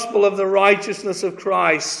gospel of the righteousness of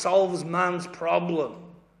Christ solves man's problem.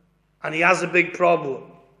 And he has a big problem.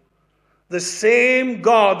 The same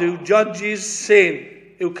God who judges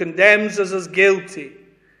sin, who condemns us as guilty,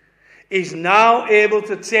 is now able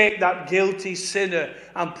to take that guilty sinner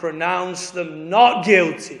and pronounce them not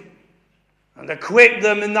guilty and acquit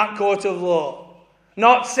them in that court of law.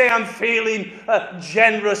 Not say, I'm feeling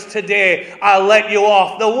generous today, I'll let you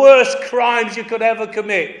off. The worst crimes you could ever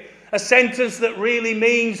commit. A sentence that really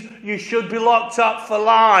means you should be locked up for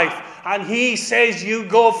life. And he says you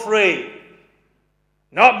go free.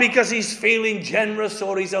 Not because he's feeling generous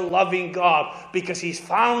or he's a loving God. Because he's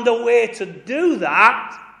found a way to do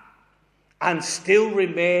that and still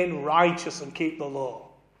remain righteous and keep the law.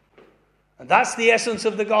 And that's the essence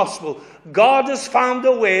of the gospel. God has found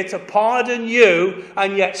a way to pardon you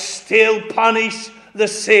and yet still punish the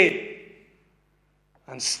sin.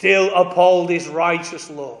 And still uphold his righteous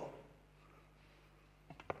law.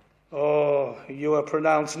 Oh, you are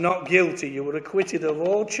pronounced not guilty. You were acquitted of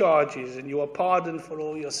all charges and you are pardoned for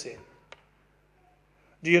all your sin.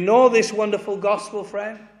 Do you know this wonderful gospel,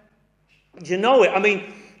 friend? Do you know it? I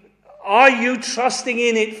mean, are you trusting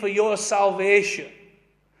in it for your salvation?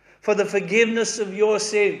 For the forgiveness of your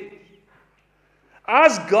sin?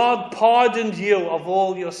 Has God pardoned you of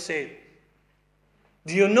all your sin?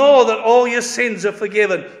 Do you know that all your sins are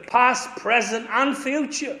forgiven? Past, present and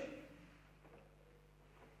future.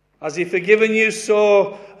 Has he forgiven you?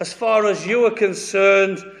 So as far as you are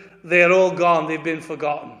concerned, they're all gone. They've been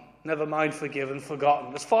forgotten. Never mind forgiven,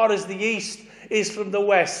 forgotten. As far as the east is from the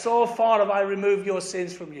west, so far have I removed your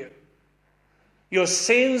sins from you. Your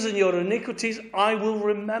sins and your iniquities, I will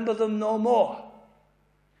remember them no more.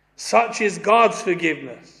 Such is God's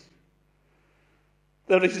forgiveness.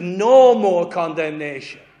 There is no more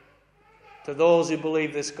condemnation to those who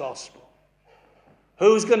believe this gospel.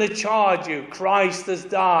 Who's going to charge you? Christ has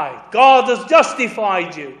died. God has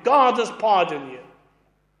justified you. God has pardoned you.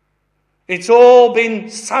 It's all been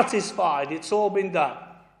satisfied. It's all been done.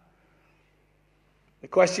 The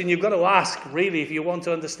question you've got to ask, really, if you want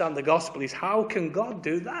to understand the gospel, is how can God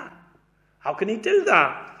do that? How can he do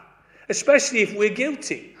that? Especially if we're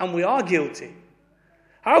guilty, and we are guilty.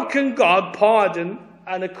 How can God pardon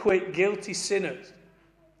and acquit guilty sinners?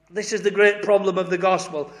 This is the great problem of the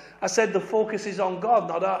gospel. I said the focus is on God,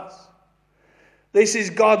 not us. This is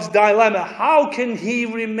God's dilemma. How can he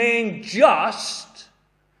remain just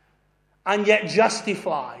and yet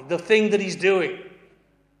justify the thing that he's doing?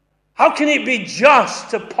 How can it be just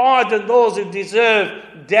to pardon those who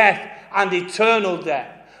deserve death and eternal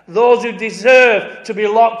death? Those who deserve to be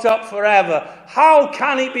locked up forever. How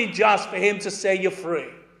can it be just for him to say you're free?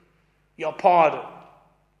 You're pardoned.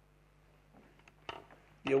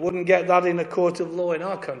 You wouldn't get that in a court of law in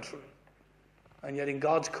our country. And yet in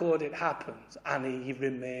God's court it happens. And he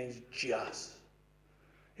remains just.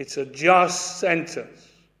 It's a just sentence.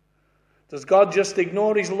 Does God just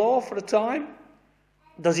ignore his law for a time?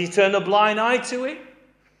 Does he turn a blind eye to it?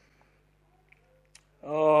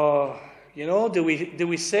 Oh, do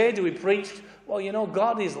we preach, well,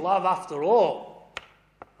 God is love after all.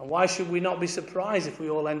 And why should we not be surprised if we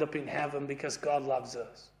all end up in heaven because God loves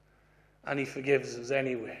us and he forgives us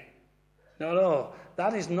anyway? No,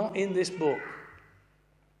 that is not in this book.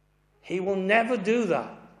 He will never do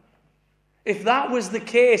that. If that was the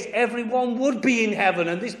case, everyone would be in heaven,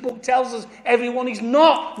 and this book tells us everyone is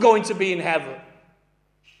not going to be in heaven.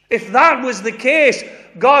 If that was the case,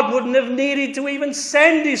 God wouldn't have needed to even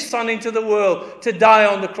send his Son into the world to die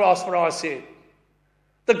on the cross for our sin.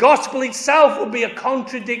 The gospel itself would be a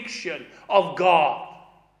contradiction of God.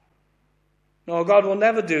 No, God will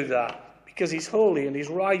never do that because he's holy and he's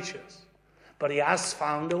righteous. But he has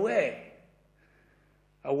found a way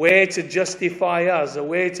to justify us, a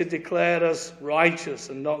way to declare us righteous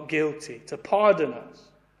and not guilty, to pardon us,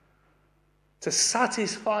 to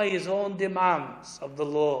satisfy his own demands of the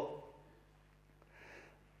law.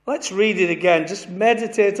 Let's read it again, just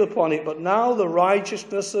meditate upon it. But now the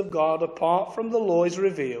righteousness of God apart from the law is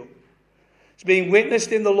revealed. It's being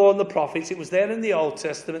witnessed in the law and the prophets. It was there in the Old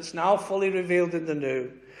Testament. It's now fully revealed in the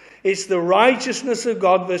New. It's the righteousness of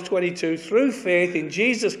God, verse 22, through faith in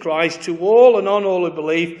Jesus Christ to all and on all who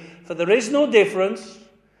believe. For there is no difference.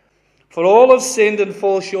 For all have sinned and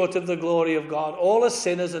fall short of the glory of God. All are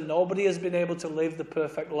sinners and nobody has been able to live the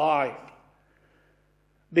perfect life.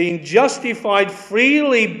 Being justified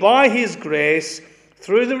freely by his grace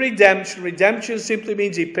through the redemption. Redemption simply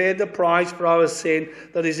means he paid the price for our sin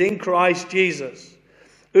that is in Christ Jesus,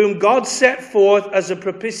 whom God set forth as a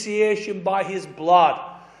propitiation by his blood.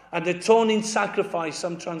 And atoning sacrifice,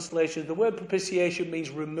 some translations. The word propitiation means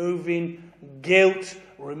removing guilt,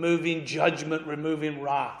 removing judgment, removing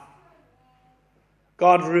wrath.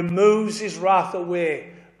 God removes his wrath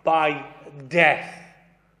away by death,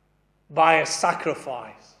 by a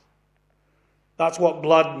sacrifice. That's what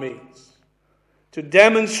blood means. To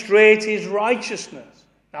demonstrate his righteousness.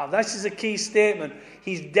 Now, this is a key statement.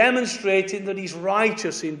 He's demonstrating that he's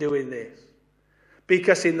righteous in doing this.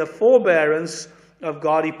 Because in the forbearance of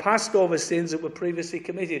God, he passed over sins that were previously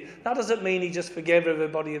committed. That doesn't mean he just forgave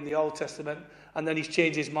everybody in the Old Testament and then he's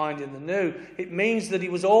changed his mind in the New. It means that he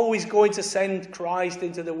was always going to send Christ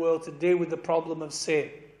into the world to deal with the problem of sin.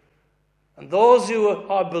 And those who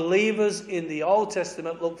are believers in the Old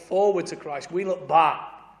Testament look forward to Christ. We look back.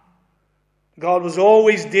 God was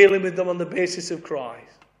always dealing with them on the basis of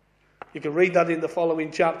Christ. You can read that in the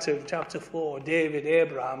following chapter, chapter 4, David,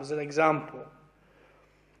 Abraham as an example.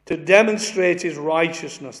 To demonstrate his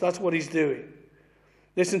righteousness. That's what he's doing.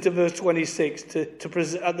 Listen to verse 26. At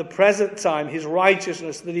the present time, his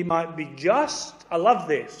righteousness, that he might be just. I love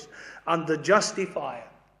this. And the justifier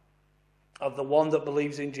of the one that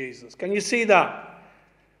believes in Jesus. Can you see that?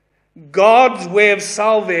 God's way of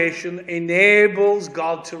salvation enables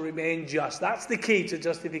God to remain just. That's the key to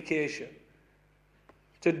justification.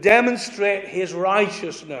 To demonstrate his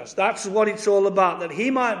righteousness. That's what it's all about. That he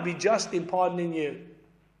might be just in pardoning you.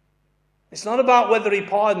 It's not about whether he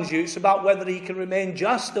pardons you, it's about whether he can remain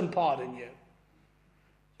just and pardon you.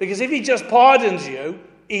 Because if he just pardons you,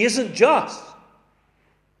 he isn't just.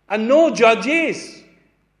 And no judge is.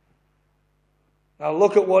 Now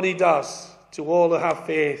look at what he does to all who have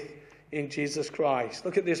faith in Jesus Christ.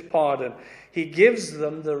 Look at this pardon. He gives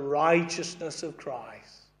them the righteousness of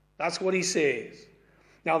Christ. That's what he says.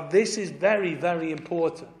 Now this is very, very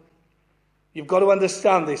important. You've got to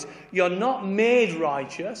understand this. You're not made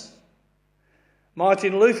righteous.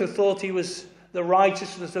 Martin Luther thought the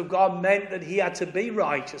righteousness of God meant that he had to be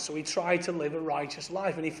righteous, so he tried to live a righteous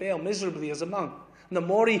life, and he failed miserably as a monk. And the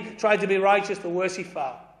more he tried to be righteous, the worse he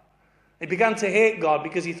felt. He began to hate God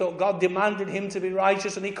because he thought God demanded him to be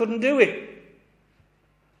righteous, and he couldn't do it.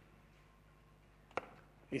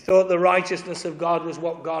 He thought the righteousness of God was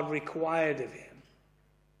what God required of him.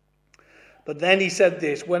 But then he said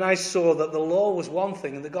this, when I saw that the law was one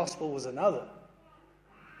thing and the gospel was another,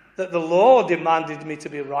 that the law demanded me to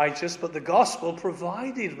be righteous, but the gospel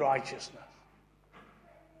provided righteousness.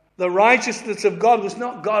 The righteousness of God was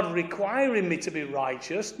not God requiring me to be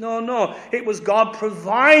righteous. No. It was God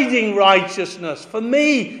providing righteousness for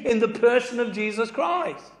me in the person of Jesus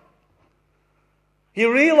Christ. He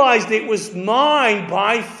realized it was mine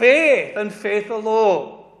by faith and faith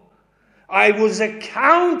alone. I was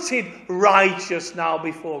accounted righteous now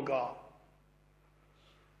before God.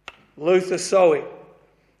 Luther saw it.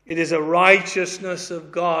 It is a righteousness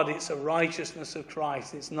of God. It's a righteousness of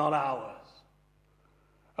Christ. It's not ours.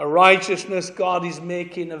 A righteousness God is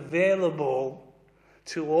making available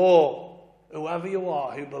to all, whoever you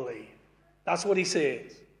are, who believe. That's what he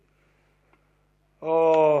says.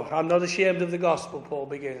 Oh, I'm not ashamed of the gospel, Paul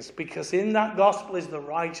begins, because in that gospel is the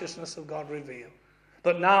righteousness of God revealed.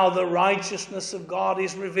 But now the righteousness of God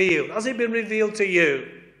is revealed. Has it been revealed to you?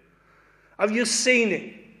 Have you seen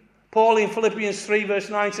it? Paul in Philippians 3 verse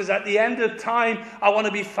 9 says, at the end of time, I want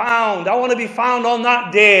to be found. I want to be found on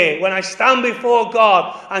that day when I stand before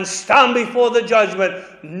God and stand before the judgment,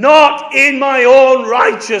 not in my own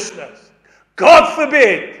righteousness. God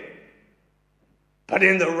forbid. But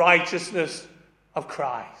in the righteousness of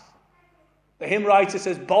Christ. The hymn writer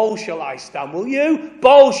says, bold shall I stand. Will you?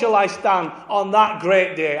 Bold shall I stand on that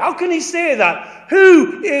great day. How can he say that?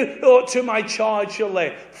 Who to my charge shall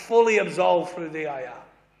lay? Fully absolved through thee I am.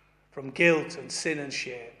 From guilt and sin and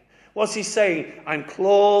shame. What's he saying? I'm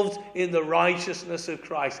clothed in the righteousness of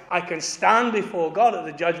Christ. I can stand before God at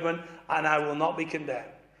the judgment and I will not be condemned.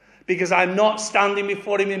 Because I'm not standing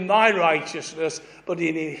before him in my righteousness, but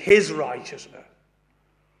in his righteousness.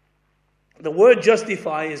 The word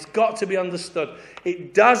justify has got to be understood.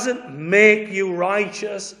 It doesn't make you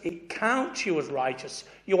righteous. It counts you as righteous.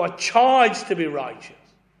 You are charged to be righteous.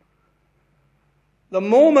 The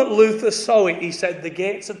moment Luther saw it, he said, the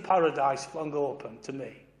gates of paradise flung open to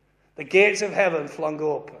me. The gates of heaven flung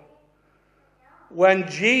open. When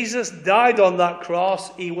Jesus died on that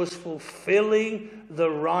cross, he was fulfilling the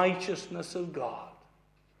righteousness of God.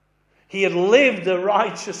 He had lived a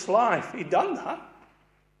righteous life. He'd done that.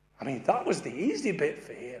 I mean, that was the easy bit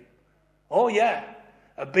for him. Oh yeah,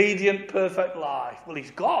 obedient, perfect life. Well,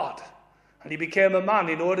 he's God. And he became a man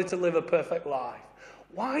in order to live a perfect life.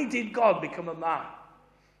 Why did God become a man?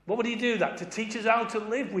 What would he do that? To teach us how to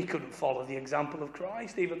live? We couldn't follow the example of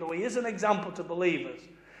Christ, even though he is an example to believers.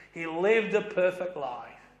 He lived a perfect life.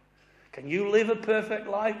 Can you live a perfect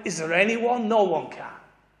life? Is there anyone? No one can.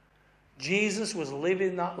 Jesus was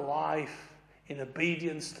living that life in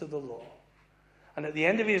obedience to the law. And at the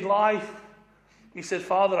end of his life, he said,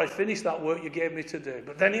 Father, I finished that work you gave me to do.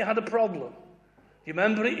 But then he had a problem. You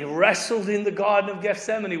remember it? He wrestled in the Garden of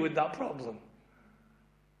Gethsemane with that problem.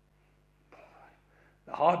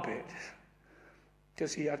 The hard bit,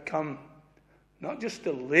 because he had come not just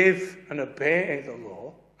to live and obey the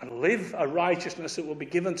law and live a righteousness that will be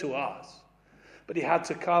given to us, but he had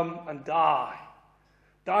to come and die.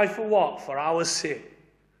 Die for what? For our sin.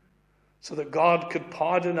 So that God could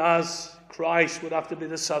pardon us. Christ would have to be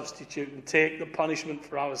the substitute and take the punishment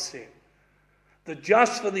for our sin. The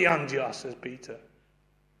just for the unjust, says Peter.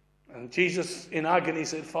 And Jesus, in agony,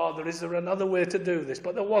 said, Father, is there another way to do this?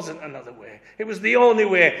 But there wasn't another way. It was the only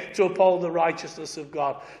way to uphold the righteousness of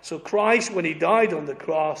God. So Christ, when he died on the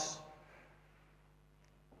cross,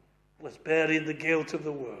 was bearing the guilt of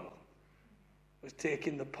the world, was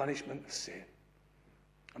taking the punishment of sin.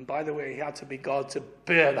 And by the way, he had to be God to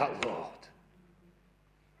bear that load.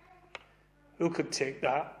 Who could take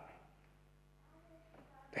that?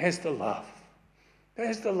 There's the love.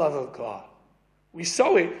 There's the love of God. We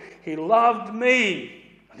saw it. He loved me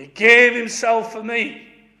and he gave himself for me.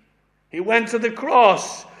 He went to the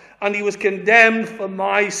cross and he was condemned for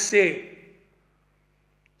my sin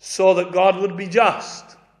so that God would be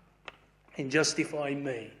just in justifying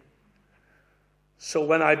me. So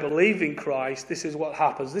when I believe in Christ, this is what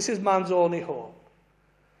happens. This is man's only hope.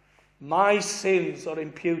 My sins are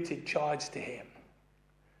imputed charge to him,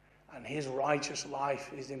 and his righteous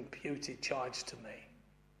life is imputed charge to me.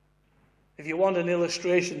 If you want an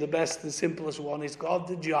illustration, the best and simplest one is God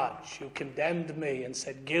the judge, who condemned me and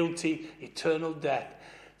said guilty, eternal death,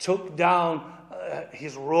 took down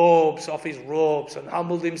his robes off his robes and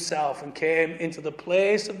humbled himself and came into the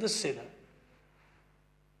place of the sinner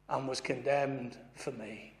and was condemned for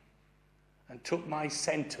me and took my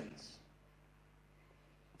sentence,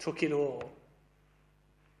 took it all.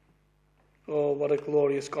 Oh, what a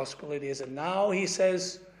glorious gospel it is. And now he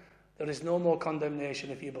says, there is no more condemnation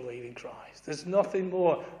if you believe in Christ. There's nothing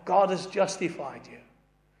more. God has justified you.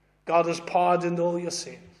 God has pardoned all your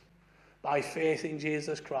sins by faith in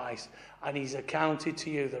Jesus Christ, and he's accounted to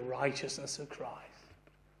you the righteousness of Christ.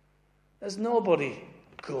 There's nobody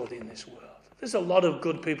good in this world. There's a lot of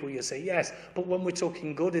good people, you say, yes, but when we're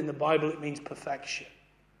talking good in the Bible, it means perfection.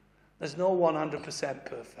 There's no 100%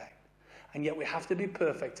 perfect. And yet we have to be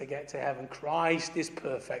perfect to get to heaven. Christ is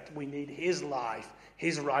perfect. We need his life,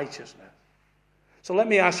 his righteousness. So let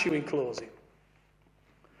me ask you in closing.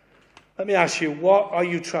 Let me ask you, what are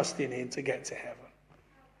you trusting in to get to heaven?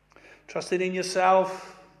 Trusting in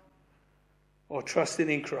yourself or trusting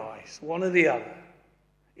in Christ? One or the other.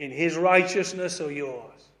 In his righteousness or yours?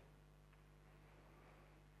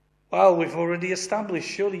 Well, we've already established,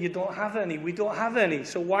 surely you don't have any. We don't have any.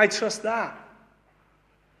 So why trust that?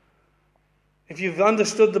 If you've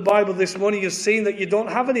understood the Bible this morning, you've seen that you don't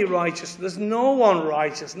have any righteousness. There's no one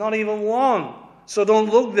righteous, not even one. So don't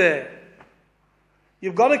look there.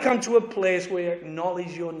 You've got to come to a place where you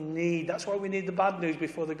acknowledge your need. That's why we need the bad news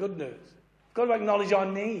before the good news. We've got to acknowledge our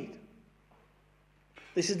need.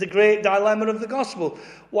 This is the great dilemma of the gospel.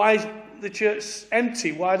 Why is the church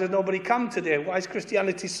empty? Why does nobody come today? Why is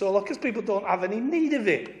Christianity so low? Because people don't have any need of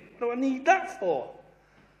it. What do I need that for?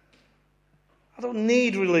 I don't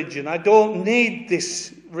need religion. I don't need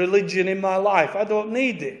this religion in my life. I don't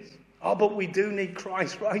need this. Oh, but we do need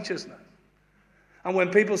Christ's righteousness. And when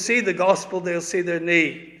people see the gospel, they'll see their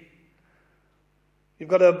need. You've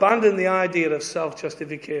got to abandon the idea of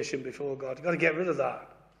self-justification before God. You've got to get rid of that.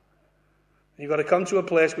 You've got to come to a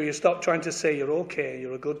place where you stop trying to say you're okay,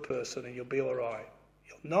 you're a good person, and you'll be all right.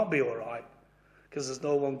 You'll not be all right, because there's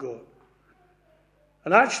no one good.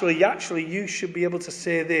 And actually, you should be able to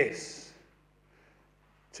say this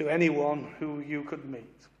to anyone who you could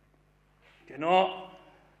meet. You know,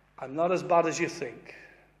 I'm not as bad as you think.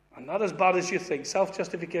 I'm not as bad as you think.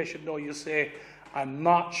 Self-justification, no, you say, I'm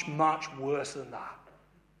much, much worse than that.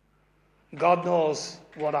 God knows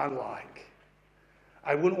what I'm like.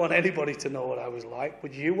 I wouldn't want anybody to know what I was like.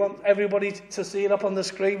 Would you want everybody to see it up on the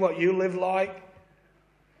screen, what you live like?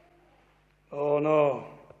 Oh no.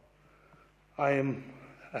 I am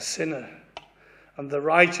a sinner. And the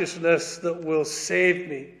righteousness that will save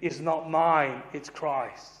me is not mine, it's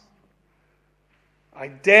Christ. I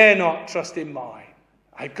dare not trust in mine.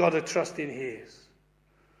 I've got to trust in his.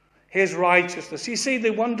 His righteousness. You see, the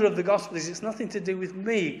wonder of the gospel is it's nothing to do with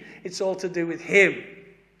me. It's all to do with him.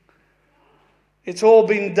 It's all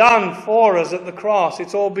been done for us at the cross.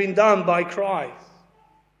 It's all been done by Christ.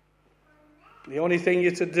 The only thing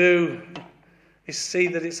you're to do is see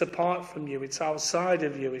that it's apart from you. It's outside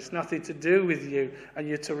of you. It's nothing to do with you. And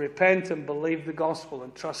you're to repent and believe the gospel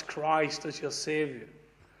and trust Christ as your Savior.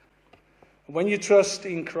 When you trust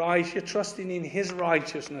in Christ, you're trusting in his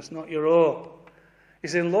righteousness, not your own. You're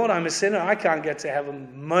saying, Lord, I'm a sinner. I can't get to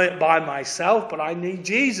heaven by myself, but I need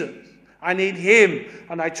Jesus. I need him,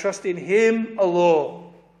 and I trust in him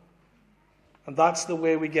alone. And that's the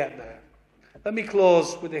way we get there. Let me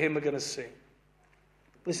close with the hymn we're going to sing.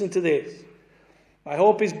 Listen to this. My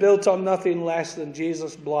hope is built on nothing less than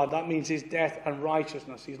Jesus' blood. That means his death and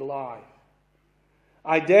righteousness, his life.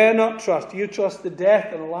 I dare not trust. You trust the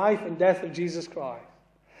death and life and death of Jesus Christ.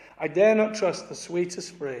 I dare not trust the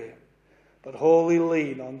sweetest frame, but wholly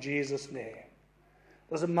lean on Jesus' name.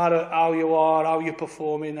 Doesn't matter how you are, how you're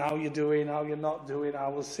performing, how you're doing, how you're not doing. I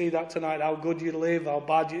will see that tonight, how good you live, how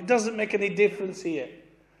bad you... It doesn't make any difference here.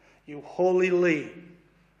 You wholly lean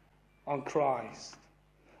on Christ.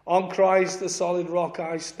 On Christ, the solid rock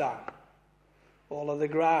I stand. All of the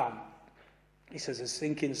ground, he says, is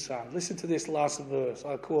sinking sand. Listen to this last verse.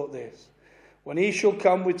 I'll quote this. When he shall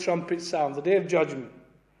come with trumpet sound, the day of judgment,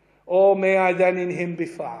 oh, may I then in him be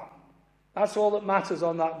found. That's all that matters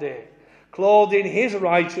on that day. Clothed in his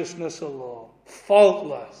righteousness alone.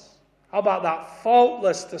 Faultless. How about that?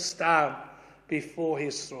 Faultless to stand before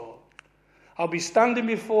his throne. I'll be standing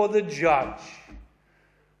before the judge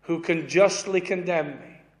who can justly condemn me.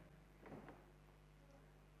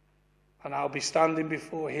 And I'll be standing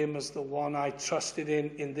before him as the one I trusted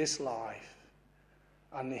in this life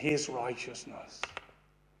and his righteousness.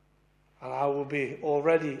 And I will be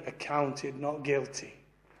already accounted not guilty,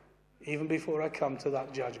 even before I come to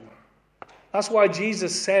that judgment. That's why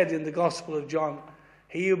Jesus said in the Gospel of John,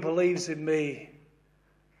 he who believes in me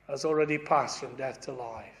has already passed from death to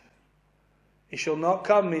life. He shall not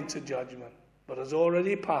come into judgment, but has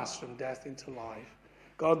already passed from death into life.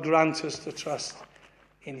 God grant us to trust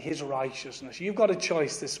in his righteousness. You've got a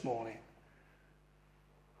choice this morning.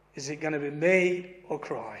 Is it going to be me or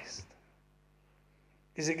Christ?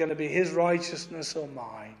 Is it going to be his righteousness or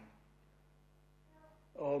mine?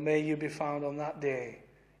 Or may you be found on that day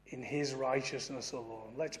in his righteousness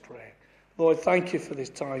alone. Let's pray. Lord, thank you for this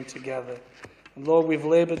time together. And Lord, we've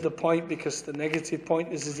laboured the point because the negative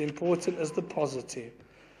point is as important as the positive.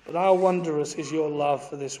 But how wondrous is your love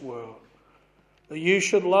for this world. that you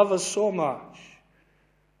should love us so much,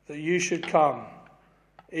 that you should come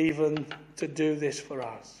even to do this for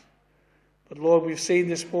us. But Lord, we've seen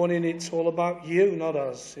this morning it's all about you, not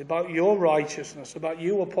us, about your righteousness, about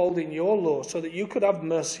you upholding your law so that you could have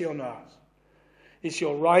mercy on us. It's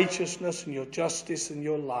your righteousness and your justice and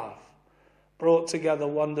your love brought together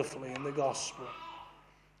wonderfully in the gospel.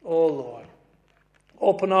 Oh Lord,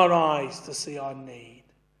 open our eyes to see our need.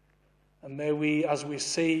 And may we, as we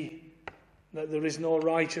see that there is no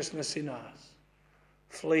righteousness in us,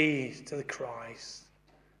 flee to the Christ,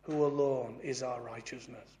 who alone is our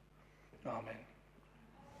righteousness. Amen.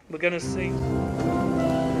 We're going to sing.